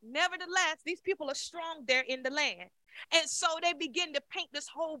say, nevertheless, these people are strong there in the land. And so they begin to paint this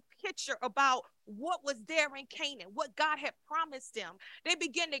whole picture about what was there in Canaan, what God had promised them. They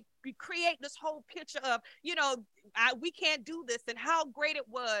begin to create this whole picture of, we can't do this, and how great it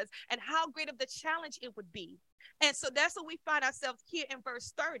was and how great of the challenge it would be. And so that's what we find ourselves here in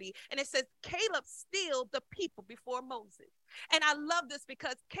verse 30. And it says, Caleb stilled the people before Moses. And I love this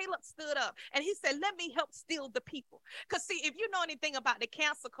because Caleb stood up and he said, let me help still the people. Because see, if you know anything about the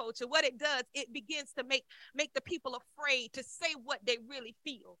cancel culture, what it does, it begins to make the people afraid to say what they really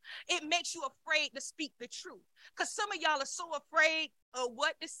feel. It makes you afraid to speak the truth. Because some of y'all are so afraid of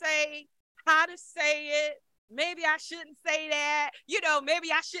what to say, how to say it. Maybe I shouldn't say that.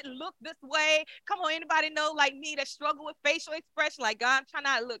 Maybe I shouldn't look this way. Come on, anybody know like me that struggle with facial expression? Like, God, I'm trying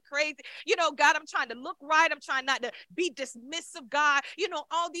not to look crazy. God, I'm trying to look right. I'm trying not to be dismissive, God.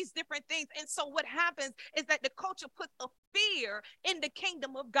 All these different things. And so what happens is that the culture puts a fear in the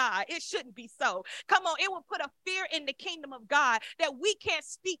kingdom of God. It shouldn't be so. Come on, it will put a fear in the kingdom of God that we can't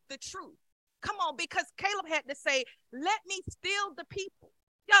speak the truth. Come on, because Caleb had to say, let me still the people.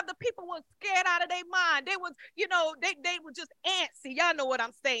 Y'all, the people were scared out of their mind. They was, they were just antsy. Y'all know what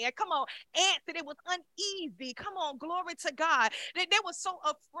I'm saying. Come on, antsy. They was uneasy. Come on, glory to God. They were so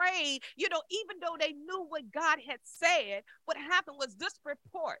afraid, even though they knew what God had said. What happened was this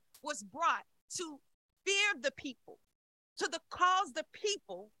report was brought to fear the people, to cause the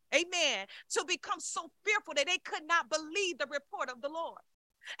people, amen, to become so fearful that they could not believe the report of the Lord.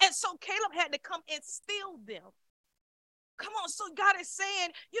 And so Caleb had to come and still them. Come on, so God is saying,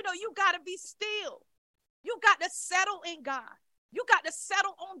 you got to be still. You got to settle in God. You got to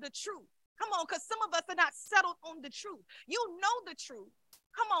settle on the truth. Come on, because some of us are not settled on the truth. You know the truth.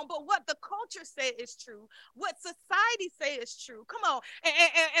 Come on, but what the culture say is true, what society say is true. Come on,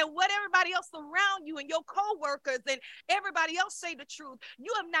 and what everybody else around you and your co-workers and everybody else say the truth.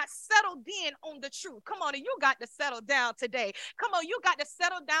 You have not settled in on the truth. Come on, and you got to settle down today. Come on, you got to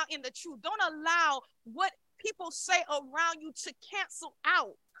settle down in the truth. Don't allow what people say around you to cancel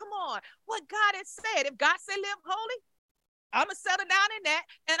out. Come on, what God has said. If God said live holy, I'm going to settle down in that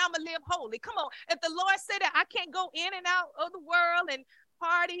and I'm going to live holy. Come on, if the Lord said that I can't go in and out of the world and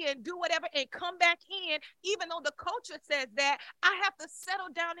party and do whatever and come back in, even though the culture says that, I have to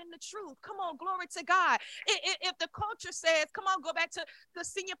settle down in the truth. Come on, glory to God. If the culture says, come on, go back to the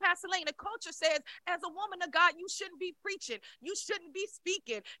senior pastor Lane, the culture says, as a woman of God, you shouldn't be preaching. You shouldn't be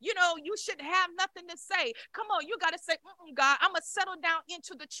speaking. You know, you shouldn't have nothing to say. Come on, you got to say, God, I'm going to settle down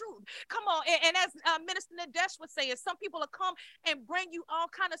into the truth. Come on. And as Minister Nadesh was saying, some people will come and bring you all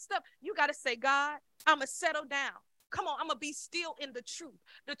kind of stuff. You got to say, God, I'm going to settle down. Come on, I'm going to be still in the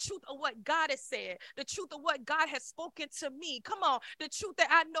truth of what God has said, the truth of what God has spoken to me. Come on, the truth that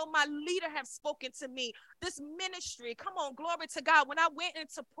I know my leader have spoken to me, this ministry. Come on, glory to God. When I went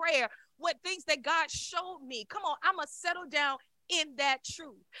into prayer, what things that God showed me, come on, I'm going to settle down in that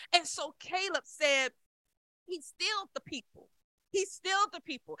truth. And so Caleb said, he stilled the people. He stilled the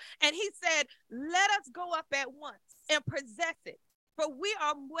people. And he said, let us go up at once and possess it, for we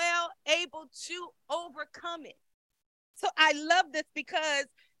are well able to overcome it. So I love this because,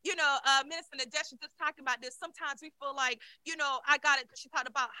 you know, Minister Nadesh just talking about this. Sometimes we feel like, you know, I got it because she talked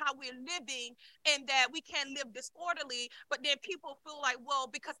about how we're living and that we can't live disorderly. But then people feel like, well,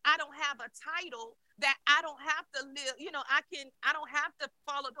 because I don't have a title, that I don't have to live, you know, I don't have to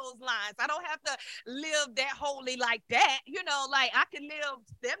follow those lines. I don't have to live that holy like that. You know, like I can live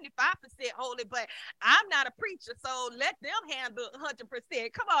 75% holy, but I'm not a preacher. So let them handle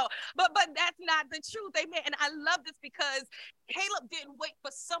 100%. Come on. But that's not the truth. Amen. And I love this because Caleb didn't wait for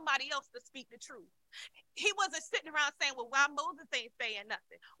somebody else to speak the truth. He wasn't sitting around saying, well, why Moses ain't saying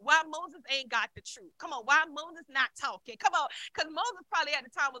nothing? Why Moses ain't got the truth? Come on, why Moses not talking? Come on, because Moses probably at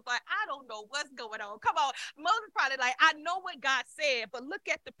the time was like, I don't know what's going on. Come on, Moses probably like, I know what God said, but look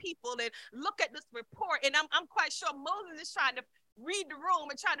at the people and look at this report. And I'm quite sure Moses is trying to read the room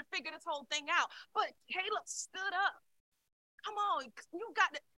and trying to figure this whole thing out. But Caleb stood up. Come on, you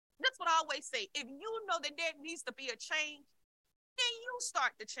got to, that's what I always say. If you know that there needs to be a change, then you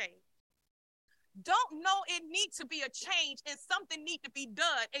start the change. Don't know it needs to be a change and something need to be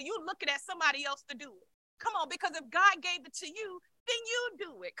done and you looking at somebody else to do it. Come on, because if God gave it to you, then you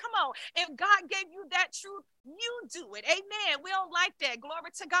do it. Come on. If God gave you that truth, you do it. Amen. We don't like that.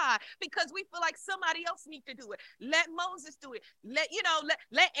 Glory to God. Because we feel like somebody else needs to do it. Let Moses do it. Let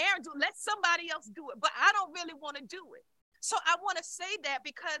Aaron do it. Let somebody else do it. But I don't really want to do it. So I want to say that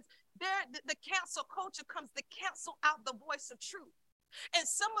because the cancel culture comes to cancel out the voice of truth. And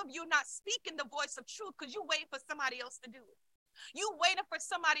some of you not speaking the voice of truth because you waiting for somebody else to do it. You waiting for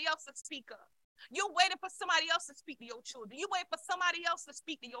somebody else to speak up. You're waiting for somebody else to speak to your children. You wait for somebody else to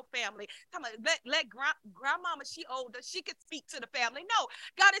speak to your family. Come on, let grandmama, she older, she could speak to the family. No,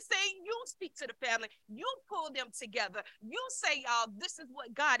 God is saying you speak to the family. You pull them together. You say, y'all, this is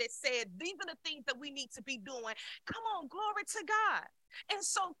what God has said. These are the things that we need to be doing. Come on, glory to God. And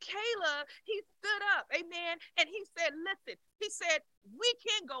so Caleb, he stood up, amen, and he said, listen, he said, we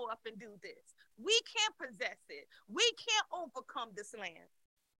can go up and do this. We can possess it. We can overcome this land.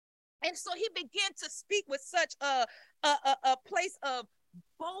 And so he began to speak with such a place of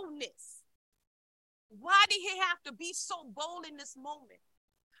boldness. Why did he have to be so bold in this moment?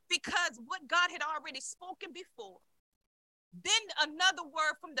 Because what God had already spoken before. Then another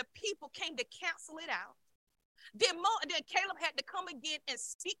word from the people came to cancel it out. Then Caleb had to come again and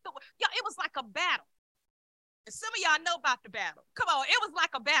speak the word. Y'all, it was like a battle. And some of y'all know about the battle. Come on, it was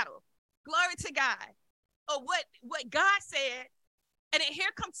like a battle. Glory to God. Or what God said. And then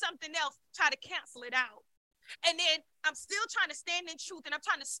here comes something else, try to cancel it out. And then I'm still trying to stand in truth and I'm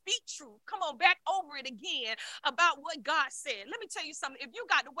trying to speak truth. Come on, back over it again about what God said. Let me tell you something. If you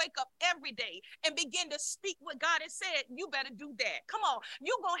got to wake up every day and begin to speak what God has said, you better do that. Come on,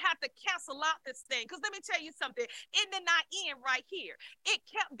 you're going to have to cancel out this thing. Because let me tell you something. It did not end right here. It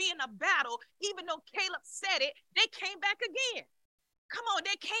kept being a battle. Even though Caleb said it, they came back again. Come on,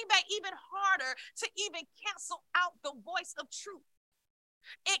 they came back even harder to even cancel out the voice of truth.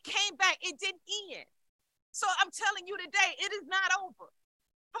 It came back. It didn't end. So I'm telling you today, it is not over.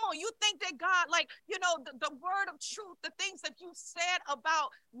 Come on, you think that God, like, you know, the word of truth, the things that you said about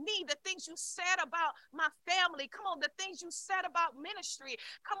me, the things you said about my family, come on, the things you said about ministry,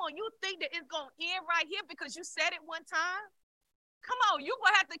 come on, you think that it's going to end right here because you said it one time? Come on, you're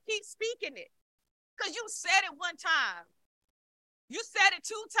going to have to keep speaking it because you said it one time. You said it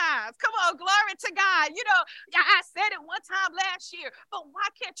 2 times. Come on, glory to God. You know, I said it one time last year, but why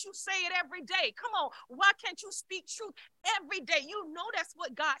can't you say it every day? Come on, why can't you speak truth every day? You know that's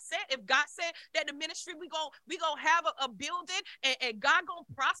what God said. If God said that the ministry, we gonna have a building and God gonna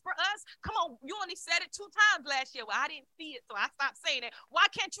prosper us, come on, you only said it 2 times last year. Well, I didn't see it, so I stopped saying it. Why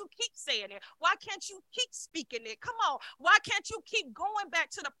can't you keep saying it? Why can't you keep speaking it? Come on, why can't you keep going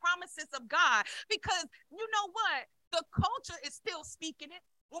back to the promises of God? Because you know what? The culture is still speaking it.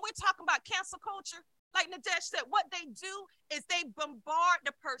 When we're talking about cancel culture, like Nadesh said, what they do is they bombard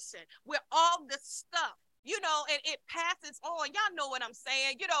the person with all the stuff, and it passes on. Y'all know what I'm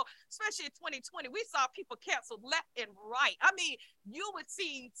saying? Especially in 2020, we saw people canceled left and right. I mean, you would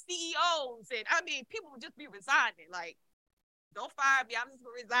see CEOs and people would just be resigning. Like, don't fire me, I'm just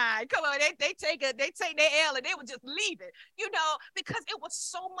gonna resign. Come on, they take their L and they would just leave it, because it was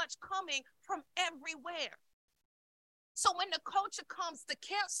so much coming from everywhere. So when the culture comes to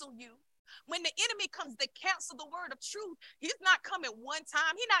cancel you, when the enemy comes to cancel the word of truth, he's not coming one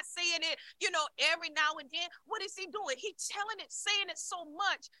time. He's not saying it, every now and then. What is he doing? He's telling it, saying it so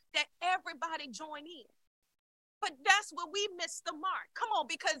much that everybody join in. But that's where we miss the mark. Come on,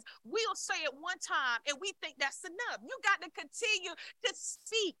 because we'll say it one time and we think that's enough. You got to continue to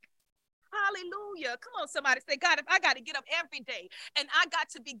speak. Hallelujah. Come on, somebody say, God, if I got to get up every day and I got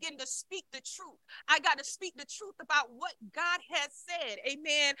to begin to speak the truth. I got to speak the truth about what God has said.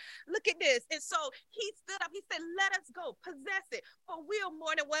 Amen. Look at this. And so he stood up. He said, let us go, possess it, for we are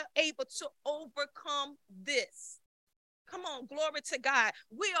more than well able to overcome this. Come on, glory to God.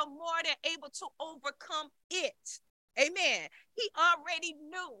 We are more than able to overcome it. Amen. He already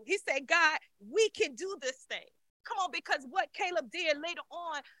knew. He said, God, we can do this thing. Come on, because what Caleb did later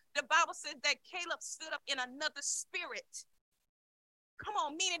on, the Bible says that Caleb stood up in another spirit. Come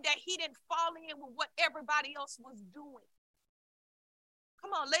on, meaning that he didn't fall in with what everybody else was doing.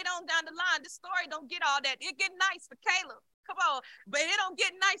 Come on, later on down the line, the story don't get all that. It get nice for Caleb. Come on, but it don't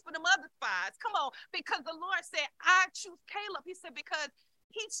get nice for them other spies. Come on, because the Lord said, I choose Caleb. He said, because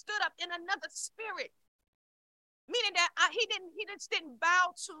he stood up in another spirit. Meaning that he just didn't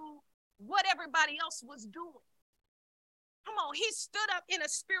bow to what everybody else was doing. Come on, he stood up in a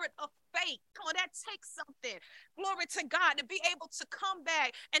spirit of faith. Come on, that takes something. Glory to God, to be able to come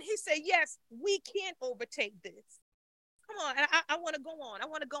back. And he said, yes, we can overtake this. Come on, and I want to go on. I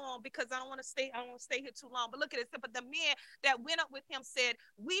want to go on because I don't want to stay here too long. But look at it. But the men that went up with him said,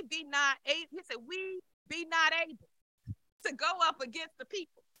 we be not able to go up against the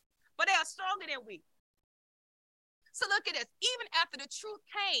people. But they are stronger than we. So look at this. Even after the truth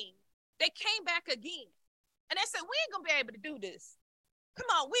came, they came back again. And they said, we ain't going to be able to do this.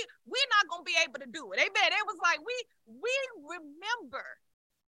 Come on, we're not going to be able to do it. Amen. It was like, we remember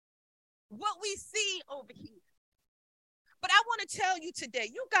what we see over here. But I want to tell you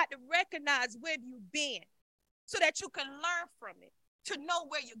today, you got to recognize where you've been so that you can learn from it, to know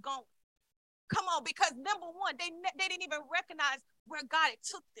where you're going. Come on, because number one, they didn't even recognize where God had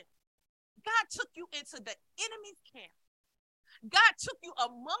took them. God took you into the enemy's camp. God took you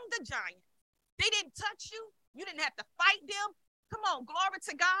among the giants. They didn't touch you. You didn't have to fight them. Come on, glory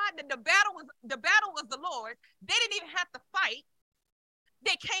to God. The battle was the Lord. They didn't even have to fight.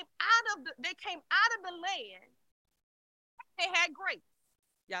 They came out of the land. They had grapes.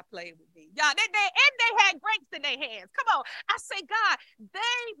 Y'all playing with me. Y'all, they had grapes in their hands. Come on. I say, God,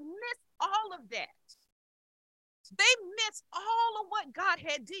 they missed all of that. They missed all of what God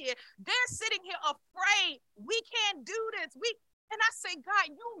had did. They're sitting here afraid. We can't do this. And I say,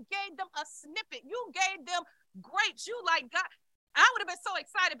 God, you gave them a snippet. You gave them grapes. You like, God, I would have been so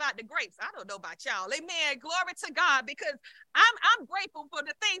excited about the grapes. I don't know about y'all. Amen. Glory to God, because I'm grateful for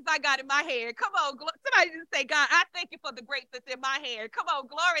the things I got in my hand. Come on. Somebody just say, God, I thank you for the grapes that's in my hand. Come on.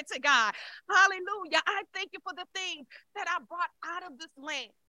 Glory to God. Hallelujah. I thank you for the things that I brought out of this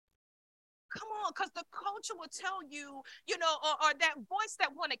land. Come on, because the culture will tell you, or that voice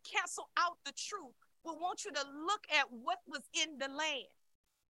that want to cancel out the truth will want you to look at what was in the land.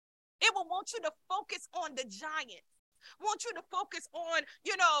 It will want you to focus on the giants. Want you to focus on,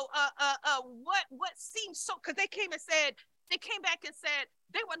 what seems so, because they came back and said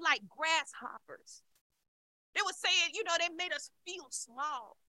they were like grasshoppers. They were saying, they made us feel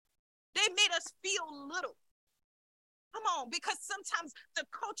small. They made us feel little. Come on, because sometimes the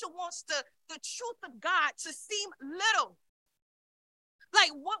culture wants the truth of God to seem little.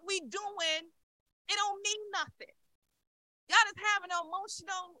 Like what we doing, it don't mean nothing. Y'all just having an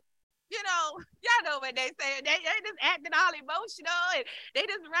emotional, y'all know what they say. They just acting all emotional and they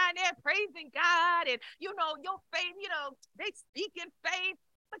just right there praising God and, your faith, they speak in faith.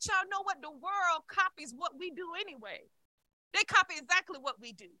 But y'all know what? The world copies what we do anyway. They copy exactly what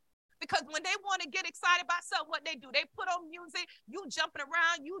we do. Because when they want to get excited about something, what they do, they put on music, you jumping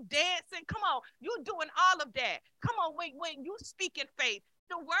around, you dancing. Come on, you doing all of that. Come on, when you speak in faith,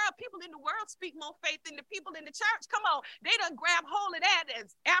 people in the world speak more faith than the people in the church. Come on, they done grab hold of that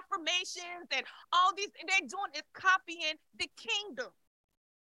as affirmations and all these, and they're doing is copying the kingdom.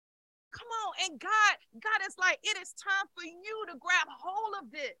 Come on, and God is like, it is time for you to grab hold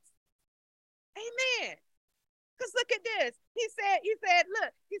of this. Amen. Because look at this. He said, in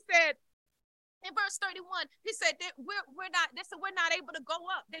verse 31, he said that we're not able to go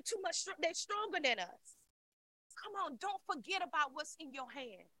up. They're too much, they're stronger than us. Come on, don't forget about what's in your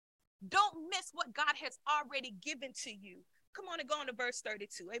hand. Don't miss what God has already given to you. Come on and go on to verse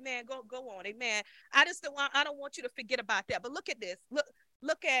 32. Amen. Go on. Amen. I don't want you to forget about that. But look at this.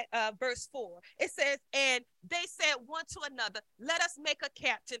 Look at verse 4. It says, and they said one to another, let us make a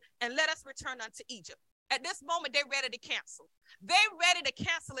captain and let us return unto Egypt. At this moment, they're ready to cancel. They're ready to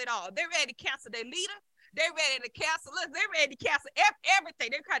cancel it all. They're ready to cancel their leader. They're ready to cancel us. They're ready to cancel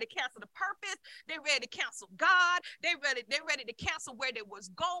everything. They're trying to cancel the purpose. They're ready to cancel God. They're ready to cancel where they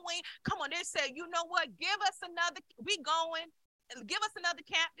was going. Come on, they say, you know what? Give us another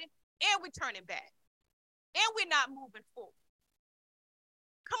captain, and we're turning back. And we're not moving forward.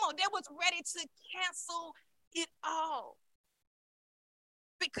 Come on, they was ready to cancel it all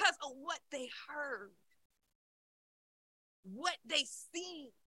because of what they heard, what they seen.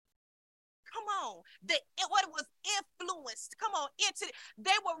 Come on, what was influenced. Come on,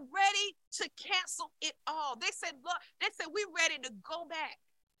 they were ready to cancel it all. They said, look, we're ready to go back.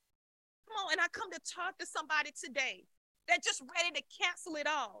 Come on, and I come to talk to somebody today that's just ready to cancel it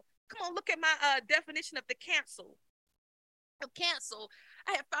all. Come on, look at my definition of the cancel. I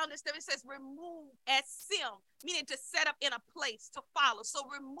have found this. It says remove as sim, meaning to set up in a place to follow. So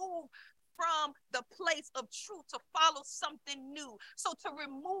remove from the place of truth to follow something new. So to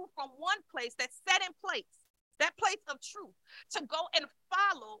remove from one place that's set in place, that place of truth, to go and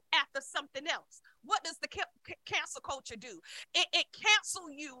follow after something else. What does the cancel culture do? It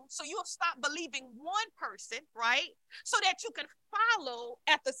cancel you so you'll stop believing one person, right? So that you can follow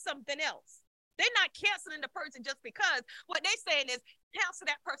after something else. They're not canceling the person just because. What they're saying is cancel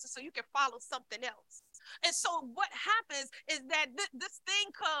that person so you can follow something else. And so what happens is that this thing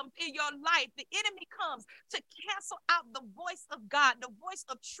comes in your life. The enemy comes to cancel out the voice of God, the voice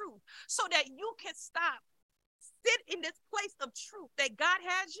of truth, so that you can sit in this place of truth that God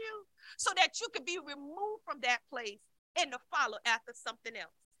has you, so that you can be removed from that place and to follow after something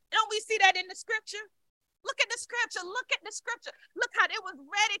else. Don't we see that in the scripture? Look at the scripture. Look at the scripture. Look how it was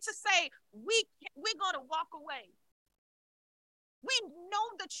ready to say, we're going to walk away. We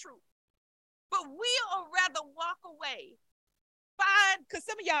know the truth, but we'll rather walk away. Fine, because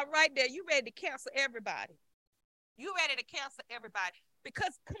some of y'all right there, you ready to cancel everybody. You ready to cancel everybody.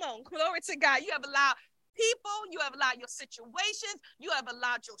 Because, come on, glory to God, you have allowed people, you have allowed your situations, you have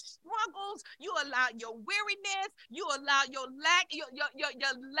allowed your struggles, you allowed your weariness, you allowed your lack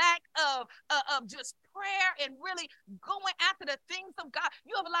of just prayer and really going after the things of God.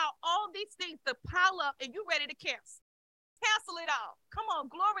 You have allowed all these things to pile up and you ready to cancel. Cancel it all. Come on,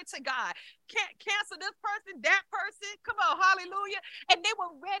 glory to God. Can't cancel this person, that person. Come on, hallelujah. And they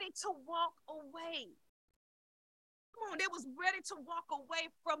were ready to walk away. Come on, they was ready to walk away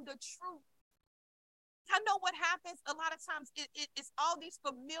from the truth. I know what happens a lot of times. It's all these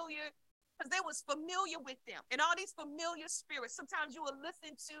familiar, because they was familiar with them, and all these familiar spirits. Sometimes you will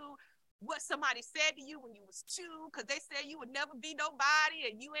listen to what somebody said to you when you was 2, because they said you would never be nobody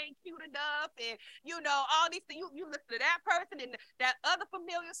and you ain't cute enough, and all these things. You listen to that person and that other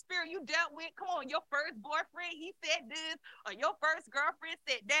familiar spirit you dealt with. Come on, your first boyfriend, he said this, or your first girlfriend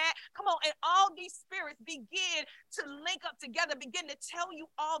said that. Come on, and all these spirits begin to link up together, begin to tell you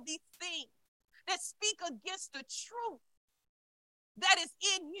all these things that speak against the truth that is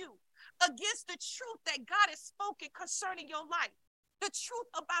in you, against the truth that God has spoken concerning your life, the truth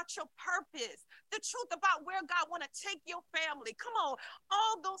about your purpose, the truth about where God want to take your family. Come on,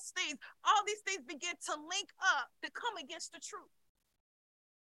 all those things, all these things begin to link up to come against the truth.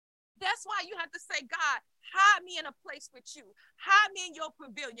 That's why you have to say, God, hide me in a place with you. Hide me in your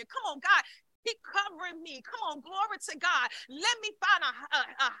pavilion. Come on, God. Keep covering me. Come on, glory to God. Let me find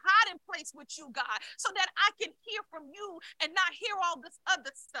a hiding place with you, God, so that I can hear from you and not hear all this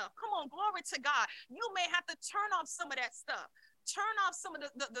other stuff. Come on, glory to God. You may have to turn off some of that stuff. Turn off some of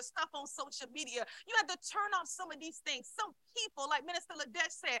the stuff on social media. You have to turn off some of these things. Some people, like Minister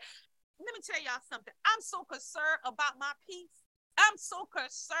Ladette said, let me tell y'all something. I'm so concerned about my peace. I'm so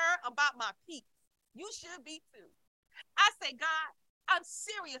concerned about my peace. You should be too. I say, God, I'm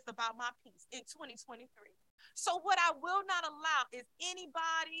serious about my peace in 2023. So what I will not allow is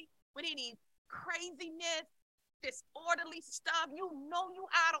anybody with any craziness, disorderly stuff. You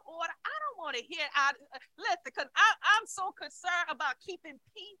out of order. I don't want to hear out. Listen, because I'm so concerned about keeping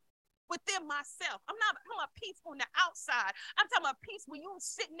peace within myself. I'm not talking about peace on the outside. I'm talking about peace when you're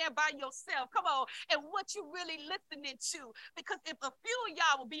sitting there by yourself. Come on. And what you really listening to. Because if a few of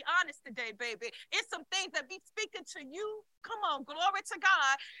y'all will be honest today, baby, it's some things that be speaking to you. Come on, glory to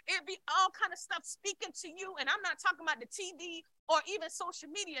God. It be all kind of stuff speaking to you. And I'm not talking about the TV or even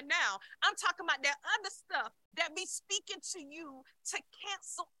social media now. I'm talking about that other stuff that be speaking to you to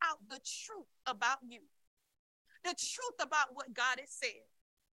cancel out the truth about you. The truth about what God has said.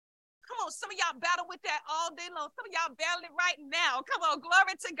 Come on, some of y'all battle with that all day long. Some of y'all battle it right now. Come on,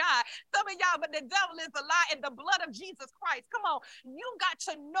 glory to God. Some of y'all, but the devil is a lie in the blood of Jesus Christ. Come on, you got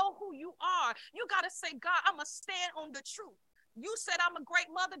to know who you are. You got to say, God, I'm going to stand on the truth. You said I'm a great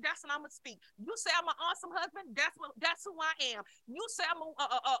mother, that's what I'm gonna speak. You say I'm an awesome husband, that's who I am. You say I'm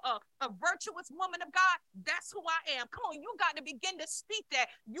a virtuous woman of God, that's who I am. Come on, you got to begin to speak that.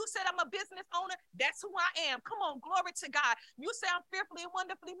 You said I'm a business owner, that's who I am. Come on, glory to God. You say I'm fearfully and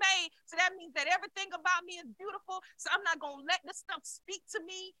wonderfully made, so that means that everything about me is beautiful. So I'm not gonna let this stuff speak to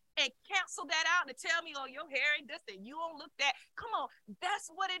me and cancel that out and tell me, oh, your hair ain't this and you don't look that. Come on,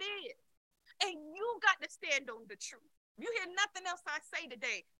 that's what it is. And you got to stand on the truth. You hear nothing else I say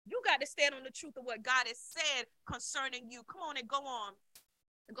today. You got to stand on the truth of what God has said concerning you. Come on and go on.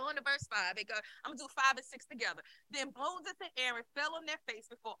 Go into verse 5. I'm going to do 5 and 6 together. Then Moses and Aaron fell on their face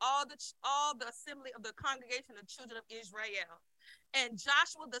before all the assembly of the congregation of the children of Israel. And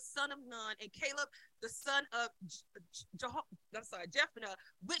Joshua the son of Nun and Caleb the son of Jephunneh,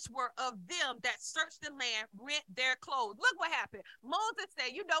 which were of them that searched the land, rent their clothes. Look what happened. Moses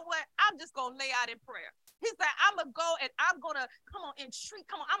said, you know what? I'm just going to lay out in prayer. He's like, I'm going to go and I'm going to, come on, entreat.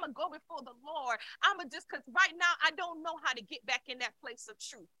 Come on, I'm going to go before the Lord. I'm going to just, because right now I don't know how to get back in that place of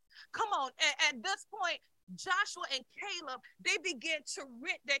truth. Come on. At this point, Joshua and Caleb, they began to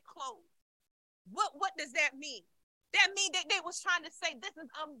rent their clothes. What does that mean? That means that they was trying to say this is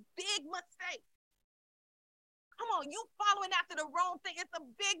a big mistake. Come on, you following after the wrong thing. It's a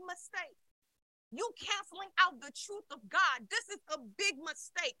big mistake. You canceling out the truth of God. This is a big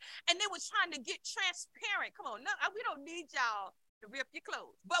mistake. And they were trying to get transparent. Come on, no, we don't need y'all to rip your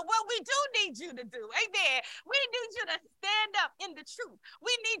clothes. But what we do need you to do, amen, we need you to stand up in the truth.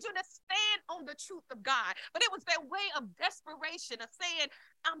 We need you to stand on the truth of God. But it was their way of desperation of saying,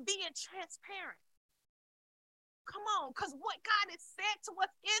 I'm being transparent. Come on, because what God has said to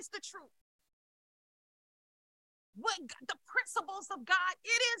us is the truth. What the principles of God,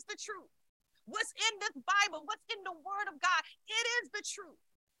 it is the truth. What's in this Bible, what's in the word of God, it is the truth.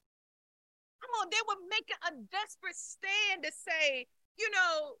 Come on, they were making a desperate stand to say, you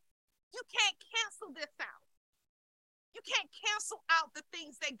know, you can't cancel this out. You can't cancel out the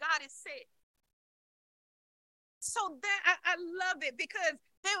things that God has said. So that I love it because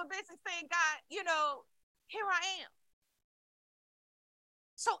they were basically saying, God, you know, here I am.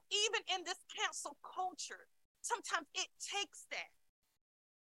 So even in this cancel culture, sometimes it takes that.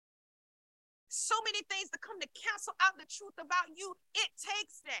 So many things to come to cancel out the truth about you, it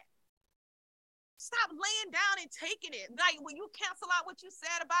takes that. Stop laying down and taking it. Like when you cancel out what you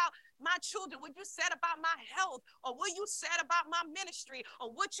said about my children, what you said about my health, or what you said about my ministry,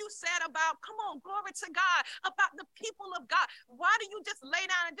 or what you said about, come on, glory to God, about the people of God. Why do you just lay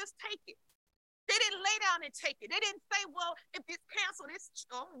down and just take it? They didn't lay down and take it. They didn't say, well, if it's canceled, it's,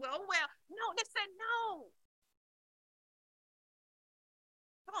 oh, well. No, they said no.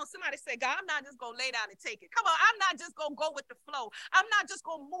 Come on, somebody say, God, I'm not just going to lay down and take it. Come on, I'm not just going to go with the flow. I'm not just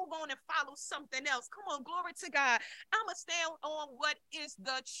going to move on and follow something else. Come on, glory to God. I'm going to stand on what is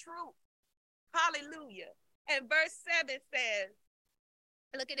the truth. Hallelujah. And verse 7 says,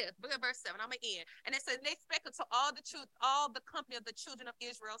 look at this. Look at verse 7. I'm going to end. And it says, they spake unto all the truth, all the company of the children of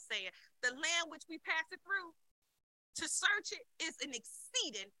Israel, saying, the land which we pass it through to search it is an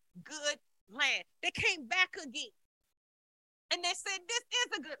exceeding good land. They came back again. And they said, this is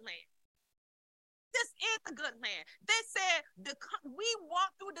a good land. This is a good land. They said, we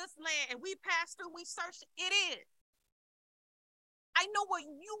walked through this land and we passed through, we searched it. It is. I know what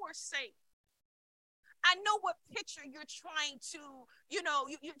you were saying. I know what picture you're trying to, you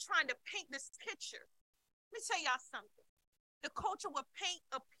know, you're trying to paint this picture. Let me tell y'all something. The culture will paint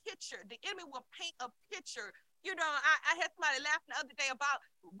a picture. The enemy will paint a picture. You know, I had somebody laughing the other day about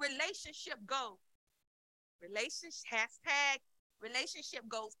relationship goals. Hashtag relationship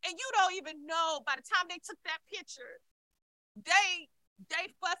goals. And you don't even know, by the time they took that picture, they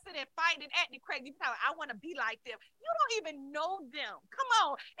fussing and fighting and acting crazy. I want to be like them. You don't even know them. Come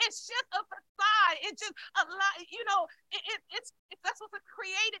on. It's just a facade. It's just a lot, you know, it's that's what it's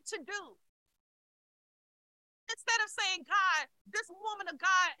created to do. Instead of saying, God, this woman of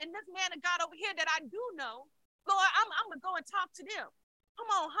God and this man of God over here that I do know, Lord, I'm going to go and talk to them. Come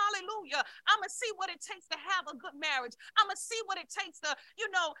on, hallelujah. I'm going to see what it takes to have a good marriage. I'm going to see what it takes to,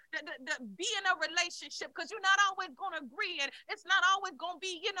 be in a relationship, because you're not always going to agree, and it's not always going to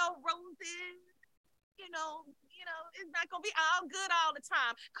be, roses, it's not going to be all good all the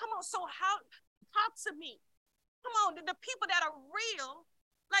time. Come on, so talk to me. Come on, the people that are real,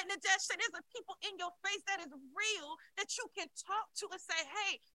 like Nadesh said, there's a people in your face that is real that you can talk to and say,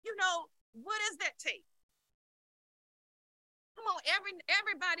 hey, what does that take? Come on,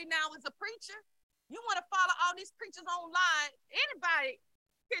 everybody now is a preacher. You want to follow all these preachers online? Anybody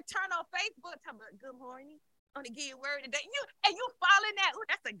can turn on Facebook, talk about good morning, I'm gonna give you a word today. You following that? Ooh,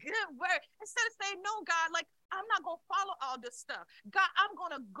 that's a good word. Instead of saying, no, God, like I'm not gonna follow all this stuff. God, I'm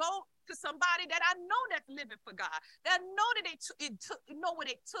gonna go to somebody that I know that's living for God. That I know that know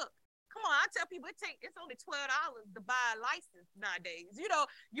what it took. Come on, I tell people it's only $12 to buy a license nowadays.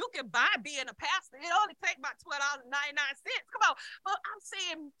 You can buy being a pastor. It only takes about $12.99. Come on. But I'm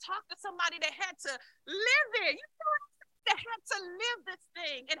saying talk to somebody that had to live it. That had to live this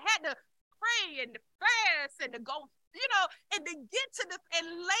thing and had to pray and to fast and to go, and to get to this and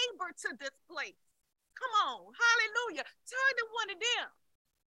labor to this place. Come on. Hallelujah. Turn to one of them.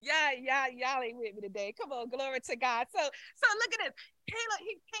 Yeah, y'all ain't with me today. Come on, glory to God. So look at this. Caleb,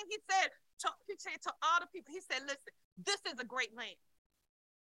 he said to all the people, he said, listen, this is a great land.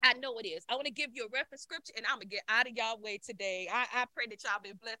 I know it is. I want to give you a reference scripture, and I'm going to get out of y'all way today. I pray that y'all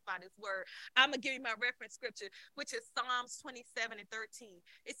been blessed by this word. I'm going to give you my reference scripture, which is Psalms 27:13.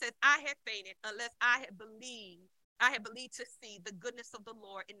 It says, I had fainted unless I had believed to see the goodness of the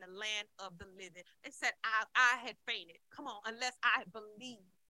Lord in the land of the living. It said, I had fainted. Come on, unless I had believed.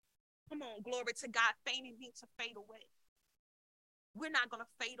 Come on, glory to God. Fainting means to fade away. We're not going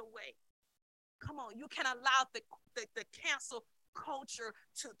to fade away. Come on, you can allow the cancel culture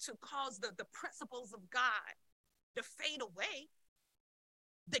to cause the principles of God to fade away.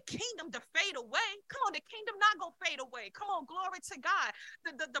 The kingdom to fade away. Come on, the kingdom not going to fade away. Come on, glory to God.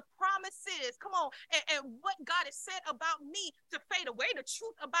 The promises, come on, and what God has said about me to fade away. The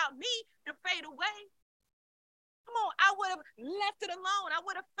truth about me to fade away. Come on, I would have left it alone. I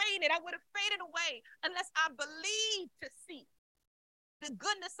would have fainted. I would have faded away unless I believed to see the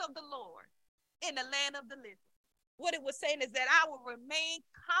goodness of the Lord in the land of the living. What it was saying is that I will remain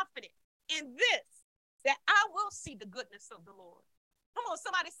confident in this, that I will see the goodness of the Lord. Come on,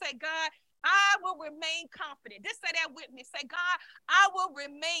 somebody say, God, I will remain confident. Just say that with me. Say, God, I will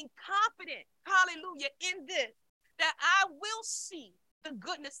remain confident, hallelujah, in this, that I will see the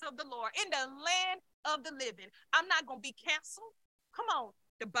goodness of the Lord in the land of the living. I'm not going to be canceled. Come on.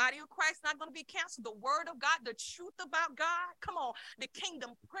 The body of Christ not going to be canceled. The word of God, the truth about God. Come on. The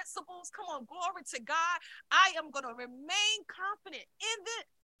kingdom principles. Come on. Glory to God. I am going to remain confident in this,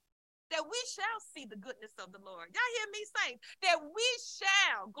 that we shall see the goodness of the Lord. Y'all hear me saying that we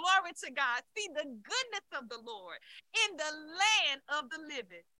shall, glory to God, see the goodness of the Lord in the land of the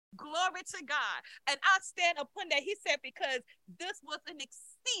living. Glory to God. And I stand upon that. He said, because this was an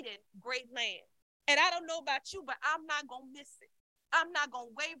exceeding great land. And I don't know about you, but I'm not going to miss it. I'm not going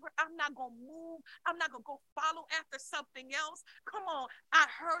to waver. I'm not going to move. I'm not going to go follow after something else. Come on. I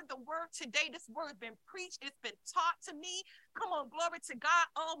heard the word today. This word's been preached. It's been taught to me. Come on. Glory to God.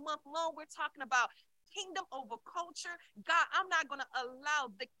 All month long, we're talking about kingdom over culture. God, I'm not going to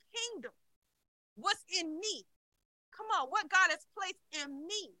allow the kingdom, what's in me, come on, what God has placed in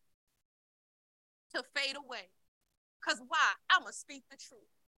me, to fade away. Because why? I'm going to speak the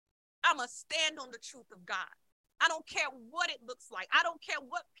truth. I'm going to stand on the truth of God. I don't care what it looks like. I don't care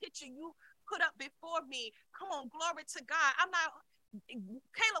what picture you put up before me. Come on, glory to God.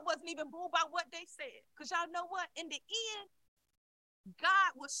 Caleb wasn't even moved by what they said. Because y'all know what? In the end,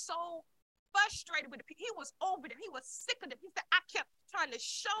 God was so frustrated with the people. He was over them. He was sick of them. He said, I kept trying to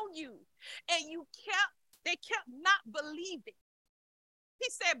show you. And they kept not believing. He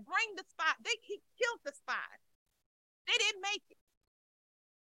said, bring the spies. He killed the spies. They didn't make it.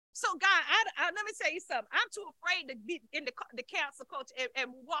 So God, let me tell you something. I'm too afraid to be in the cancel culture and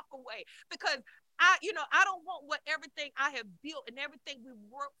walk away, because I don't want what everything I have built and everything we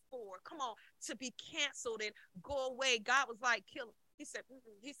work for, come on, to be canceled and go away. God was like, kill it. He said,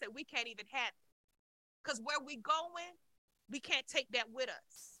 we can't even have it, because where we going, we can't take that with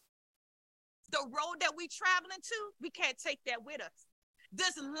us. The road that we traveling to, we can't take that with us.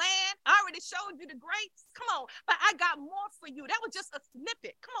 This land, I already showed you the grapes. Come on, but I got more for you. That was just a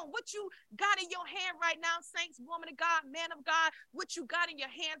snippet. Come on, what you got in your hand right now, saints, woman of God, man of God, what you got in your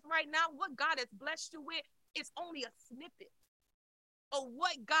hands right now, what God has blessed you with, is only a snippet of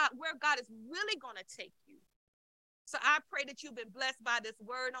where God is really going to take you. So I pray that you've been blessed by this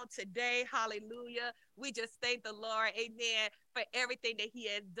word on today. Hallelujah. We just thank the Lord, amen, for everything that he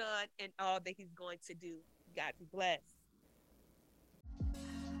has done and all that he's going to do. God be blessed.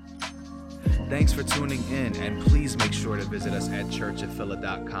 Thanks for tuning in, and please make sure to visit us at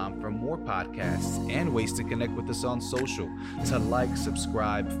churchofphila.com for more podcasts and ways to connect with us on social, to like,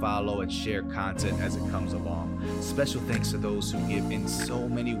 subscribe, follow, and share content as it comes along. Special thanks to those who give in so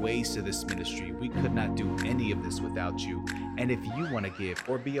many ways to this ministry. We could not do any of this without you. And if you want to give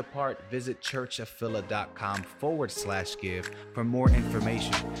or be a part, visit churchofphila.com/give for more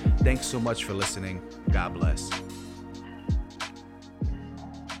information. Thanks so much for listening. God bless.